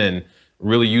information and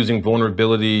really using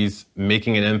vulnerabilities,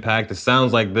 making an impact. It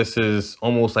sounds like this is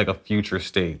almost like a future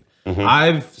state.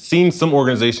 I've seen some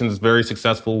organizations very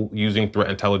successful using threat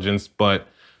intelligence, but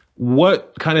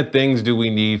what kind of things do we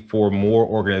need for more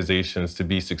organizations to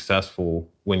be successful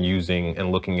when using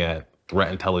and looking at threat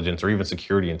intelligence or even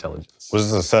security intelligence? Was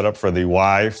this a setup for the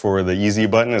why for the easy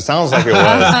button? It sounds like it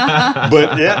was.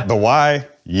 But yeah, the why,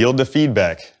 yield to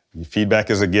feedback. Feedback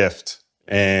is a gift.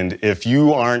 And if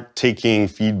you aren't taking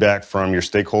feedback from your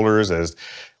stakeholders as,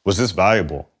 was this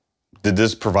valuable? Did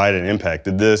this provide an impact?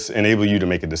 Did this enable you to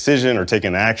make a decision or take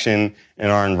an action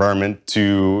in our environment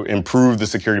to improve the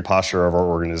security posture of our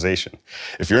organization?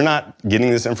 If you're not getting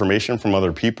this information from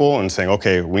other people and saying,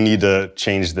 okay, we need to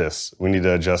change this, we need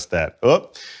to adjust that.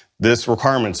 Oh, this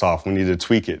requirement's off, we need to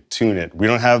tweak it, tune it. We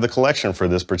don't have the collection for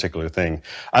this particular thing.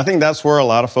 I think that's where a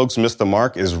lot of folks miss the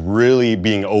mark, is really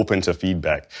being open to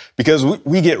feedback. Because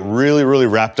we get really, really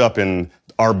wrapped up in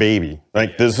our baby.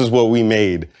 Like, this is what we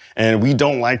made. And we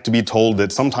don't like to be told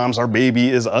that sometimes our baby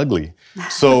is ugly.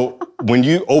 So when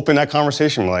you open that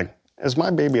conversation, you're like, is my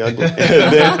baby ugly?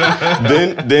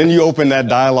 then you open that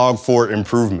dialogue for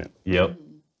improvement. Yep.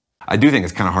 I do think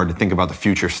it's kind of hard to think about the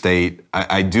future state.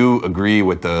 I do agree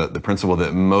with the principle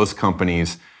that most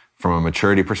companies, from a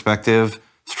maturity perspective,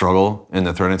 struggle in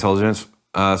the threat intelligence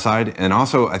side. And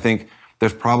also, I think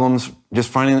there's problems just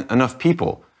finding enough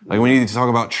people. Like, we need to talk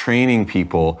about training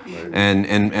people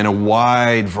and a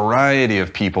wide variety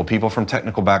of people from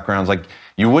technical backgrounds. Like,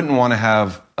 you wouldn't want to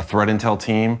have a threat intel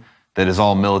team that is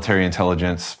all military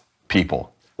intelligence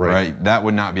people, right? That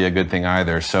would not be a good thing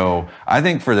either. So I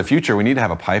think for the future, we need to have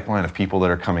a pipeline of people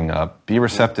that are coming up, be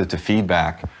receptive to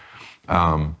feedback,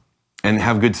 and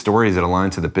have good stories that align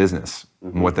to the business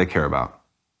and what they care about.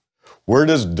 Where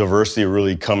does diversity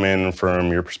really come in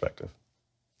from your perspective?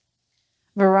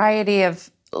 Variety of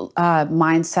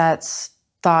mindsets,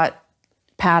 thought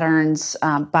patterns,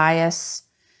 bias.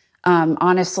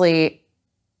 Honestly,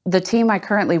 the team I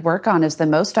currently work on is the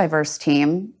most diverse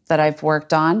team that I've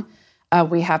worked on.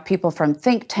 We have people from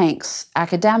think tanks,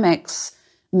 academics,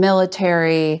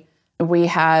 military. We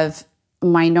have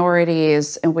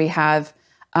minorities, and we have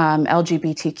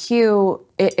LGBTQ.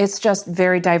 It's just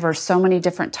very diverse, so many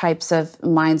different types of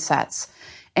mindsets.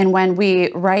 And when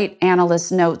we write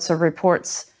analyst notes or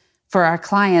reports for our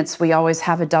clients, we always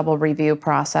have a double review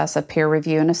process, a peer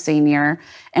review and a senior.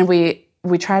 And we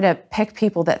try to pick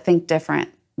people that think different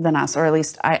than us, or at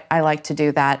least I like to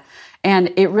do that.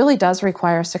 And it really does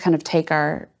require us to kind of take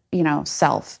our,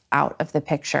 self out of the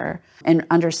picture and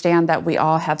understand that we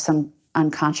all have some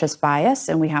unconscious bias,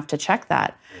 and we have to check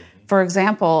that. For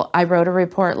example, I wrote a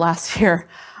report last year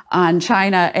on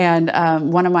China,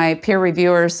 and one of my peer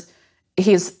reviewers,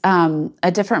 he's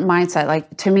a different mindset.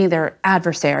 Like, to me, they're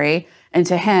adversary, and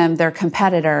to him, they're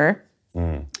competitor.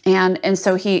 And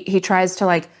so he tries to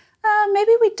like,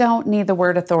 maybe we don't need the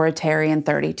word authoritarian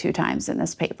 32 times in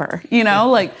this paper,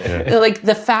 like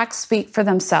the facts speak for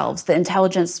themselves. The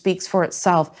intelligence speaks for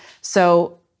itself.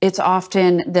 So it's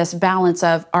often this balance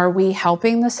of, are we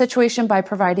helping the situation by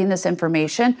providing this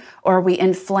information, or are we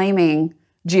inflaming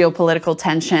geopolitical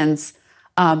tensions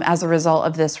as a result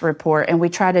of this report? And we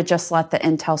try to just let the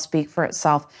intel speak for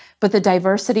itself. But the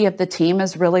diversity of the team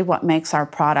is really what makes our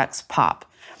products pop,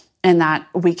 and that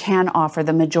we can offer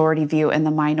the majority view and the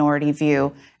minority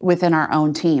view within our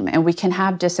own team. And we can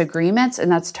have disagreements,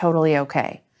 and that's totally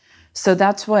okay. So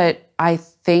that's what I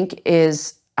think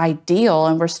is ideal,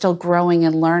 and we're still growing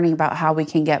and learning about how we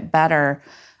can get better.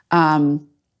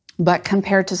 But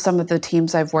compared to some of the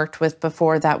teams I've worked with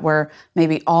before that were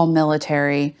maybe all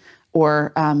military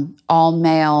or all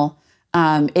male,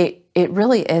 it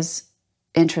really is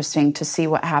interesting to see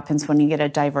what happens when you get a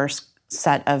diverse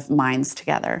set of minds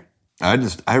together.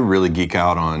 I really geek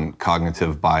out on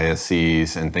cognitive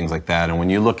biases and things like that. And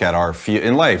when you look at our field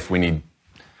in life, we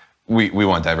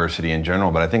want diversity in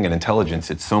general, but I think in intelligence,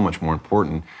 it's so much more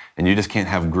important. And you just can't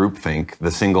have groupthink,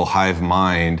 the single hive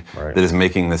mind that is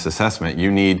making this assessment. You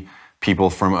need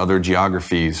people from other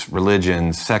geographies,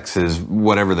 religions, sexes,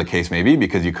 whatever the case may be,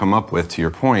 because you come up with, to your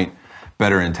point,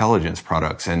 better intelligence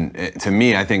products. And to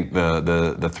me, I think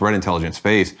the threat intelligence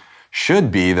space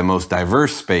should be the most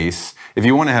diverse space. If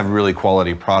you want to have really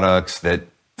quality products that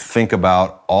think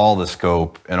about all the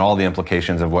scope and all the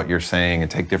implications of what you're saying and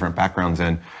take different backgrounds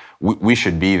in, we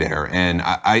should be there. And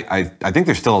I think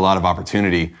there's still a lot of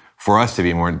opportunity for us to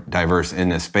be more diverse in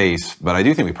this space, but I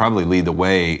do think we probably lead the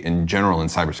way in general in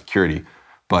cybersecurity,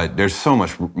 but there's so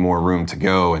much more room to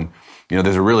go. And,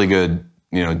 there's a really good,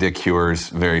 Dick Hewers,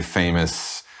 very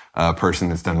famous person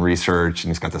that's done research,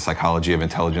 and he's got the psychology of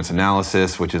intelligence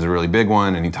analysis, which is a really big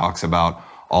one. And he talks about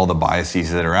all the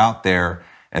biases that are out there.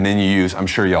 And then you use, I'm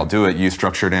sure y'all do it, use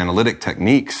structured analytic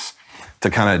techniques to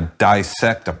kind of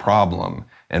dissect a problem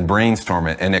and brainstorm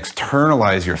it and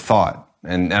externalize your thought.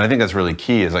 And I think that's really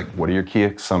key, is like, what are your key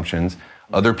assumptions?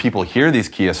 Other people hear these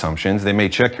key assumptions. They may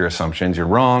check your assumptions. You're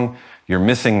wrong. You're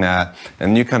missing that.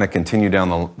 And you kind of continue down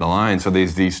the line. So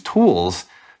there's these tools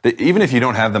that even if you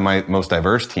don't have the most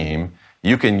diverse team,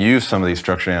 you can use some of these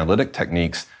structured analytic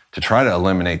techniques to try to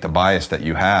eliminate the bias that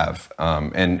you have.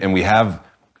 And we have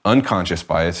unconscious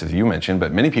bias, as you mentioned,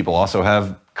 but many people also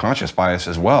have conscious bias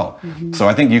as well. Mm-hmm. So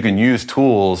I think you can use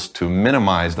tools to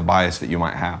minimize the bias that you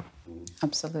might have.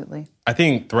 Absolutely. I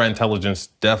think threat intelligence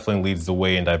definitely leads the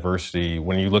way in diversity.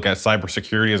 When you look at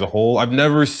cybersecurity as a whole, I've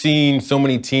never seen so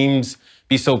many teams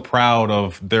be so proud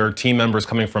of their team members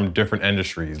coming from different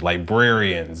industries,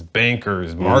 librarians,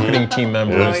 bankers, marketing team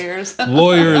members,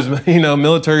 lawyers,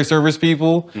 military service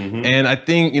people. Mm-hmm. And I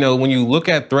think, when you look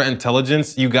at threat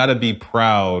intelligence, you got to be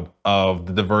proud of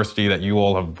the diversity that you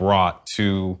all have brought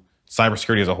to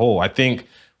cybersecurity as a whole. I think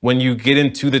when you get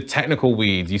into the technical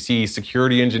weeds, you see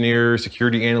security engineers,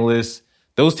 security analysts,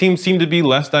 those teams seem to be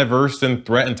less diverse than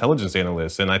threat intelligence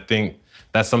analysts. And I think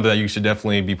that's something that you should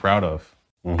definitely be proud of.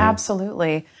 Mm-hmm.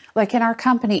 Absolutely. Like in our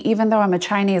company, even though I'm a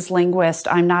Chinese linguist,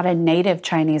 I'm not a native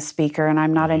Chinese speaker, and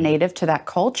I'm not a native to that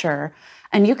culture.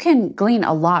 And you can glean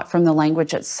a lot from the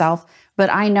language itself, but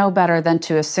I know better than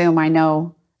to assume I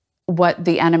know what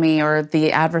the enemy or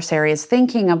the adversary is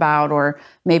thinking about, or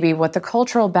maybe what the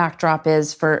cultural backdrop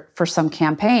is for some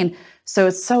campaign. So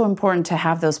it's so important to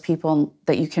have those people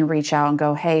that you can reach out and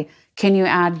go, hey, can you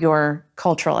add your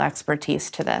cultural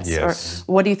expertise to this? Yes.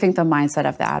 Or what do you think the mindset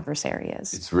of the adversary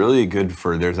is? It's really good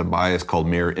there's a bias called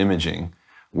mirror imaging,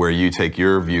 where you take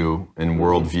your view and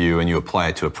worldview and you apply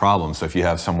it to a problem. So if you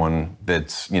have someone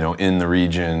that's, in the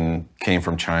region, came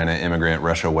from China, immigrant,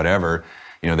 Russia, whatever,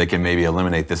 they can maybe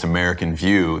eliminate this American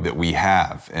view that we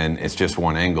have, and it's just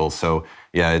one angle. So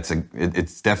yeah,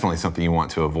 it's definitely something you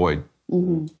want to avoid.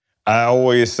 Mm-hmm. I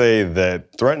always say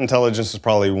that threat intelligence is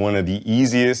probably one of the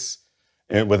easiest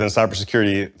within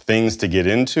cybersecurity things to get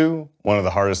into, one of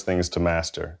the hardest things to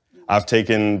master. I've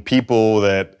taken people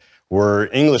that were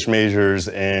English majors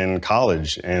in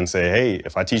college and say, hey,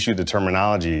 if I teach you the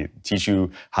terminology, teach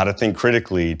you how to think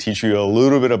critically, teach you a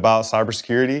little bit about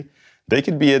cybersecurity, they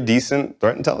could be a decent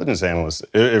threat intelligence analyst.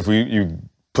 If you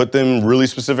put them really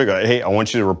specific, hey, I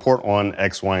want you to report on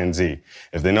X, Y, and Z.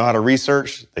 If they know how to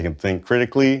research, they can think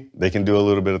critically, they can do a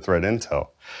little bit of threat intel.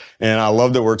 And I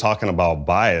love that we're talking about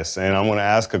bias. And I'm going to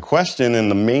ask a question,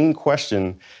 and the main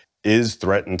question is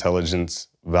threat intelligence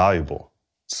valuable?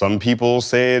 Some people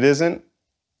say it isn't.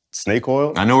 snake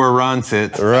oil. I know where Ron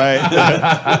sits.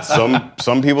 Right.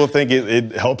 Some people think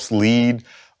it helps lead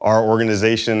our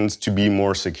organizations to be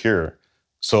more secure.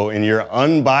 So in your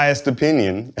unbiased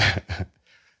opinion,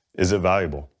 is it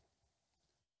valuable?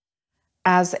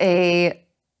 As a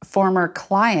former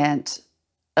client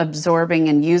absorbing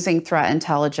and using threat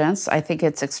intelligence, I think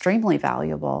it's extremely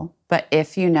valuable. But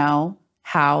if you know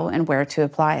how and where to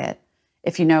apply it,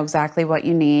 if you know exactly what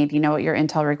you need, you know what your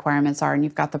intel requirements are, and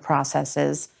you've got the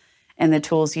processes and the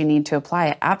tools you need to apply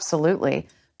it, absolutely.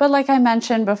 But like I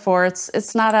mentioned before,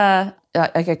 it's not a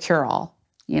cure-all.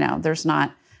 There's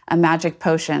not a magic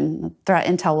potion. Threat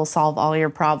intel will solve all your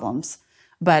problems,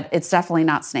 but it's definitely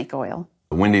not snake oil.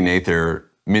 Wendy Nather,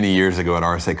 many years ago at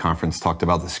RSA conference, talked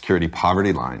about the security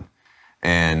poverty line.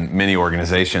 And many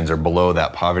organizations are below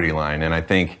that poverty line. And I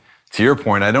think, to your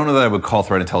point, I don't know that I would call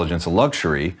threat intelligence a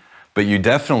luxury, but you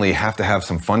definitely have to have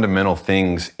some fundamental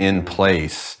things in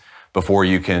place before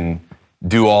you can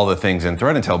do all the things in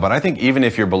threat intel. But I think even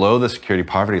if you're below the security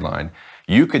poverty line,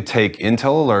 you could take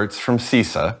intel alerts from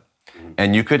CISA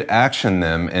and you could action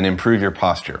them and improve your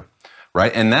posture,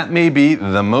 right? And that may be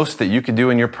the most that you could do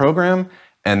in your program,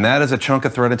 and that is a chunk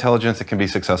of threat intelligence that can be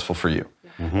successful for you.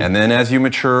 Mm-hmm. And then as you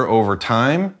mature over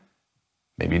time,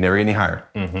 maybe you never get any higher.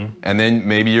 Mm-hmm. And then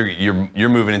maybe you're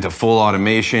moving into full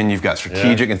automation, you've got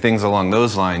strategic and things along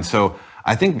those lines. So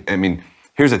I think,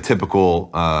 here's a typical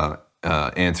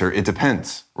answer. It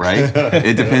depends, right?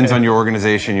 It depends on your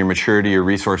organization, your maturity, your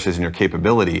resources, and your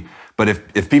capability. But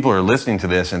if people are listening to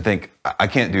this and think, I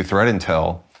can't do threat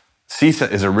intel,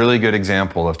 CISA is a really good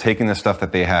example of taking the stuff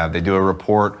that they have. They do a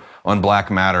report on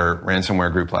Black Matter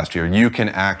ransomware group last year. You can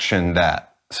action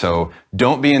that. So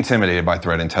don't be intimidated by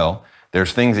threat intel.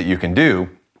 There's things that you can do,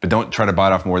 but don't try to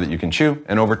bite off more that you can chew.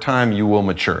 And over time, you will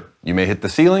mature. You may hit the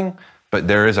ceiling, but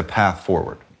there is a path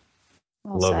forward.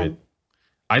 Well Love said. it.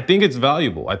 I think it's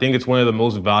valuable. I think it's one of the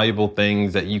most valuable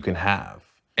things that you can have.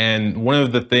 And one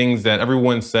of the things that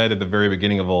everyone said at the very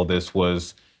beginning of all this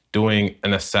was doing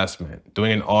an assessment,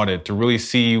 doing an audit to really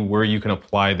see where you can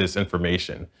apply this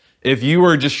information. If you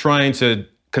are just trying to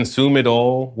consume it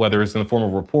all, whether it's in the form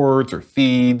of reports or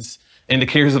feeds,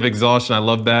 indicators of exhaustion, I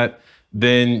love that,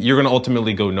 then you're going to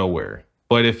ultimately go nowhere.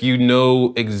 But if you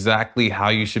know exactly how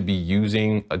you should be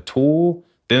using a tool,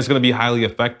 then it's going to be highly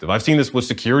effective. I've seen this with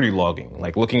security logging,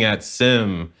 like looking at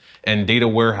SIM and data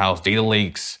warehouse, data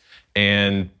lakes,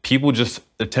 and people just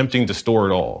attempting to store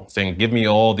it all, saying, give me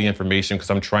all the information because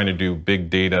I'm trying to do big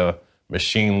data,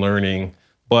 machine learning.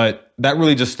 But that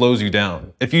really just slows you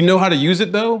down. If you know how to use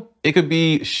it, though, it could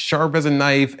be sharp as a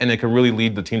knife and it could really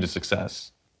lead the team to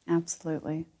success.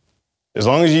 Absolutely. As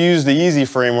long as you use the easy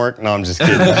framework. No, I'm just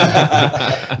kidding.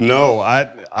 No,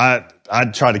 I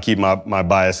try to keep my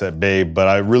bias at bay, but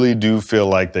I really do feel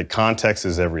like that context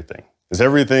is everything. It's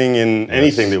everything in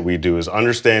anything that we do, is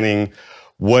understanding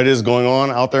what is going on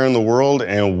out there in the world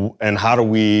and how do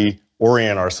we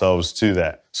orient ourselves to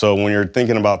that. So when you're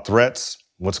thinking about threats,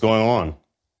 what's going on?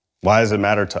 Why does it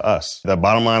matter to us? That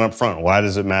bottom line up front, why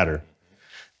does it matter?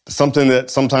 Something that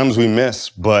sometimes we miss,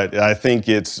 but I think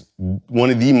it's one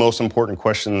of the most important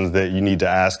questions that you need to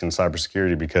ask in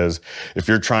cybersecurity, because if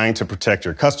you're trying to protect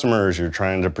your customers, you're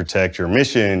trying to protect your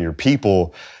mission, your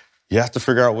people, you have to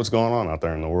figure out what's going on out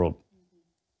there in the world.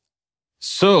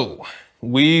 So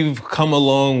we've come a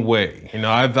long way.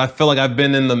 I feel like I've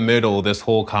been in the middle this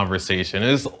whole conversation.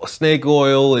 It's snake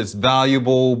oil, it's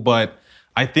valuable, but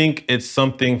I think it's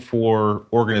something for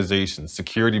organizations,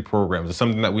 security programs. It's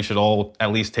something that we should all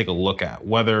at least take a look at.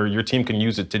 Whether your team can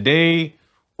use it today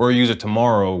or use it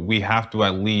tomorrow, we have to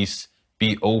at least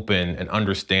be open and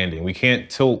understanding. We can't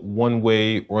tilt one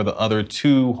way or the other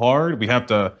too hard. We have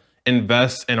to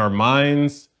invest in our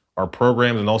minds, our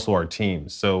programs, and also our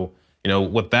teams. So,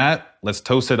 with that, let's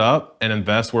toast it up and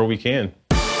invest where we can.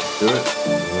 Do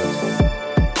it.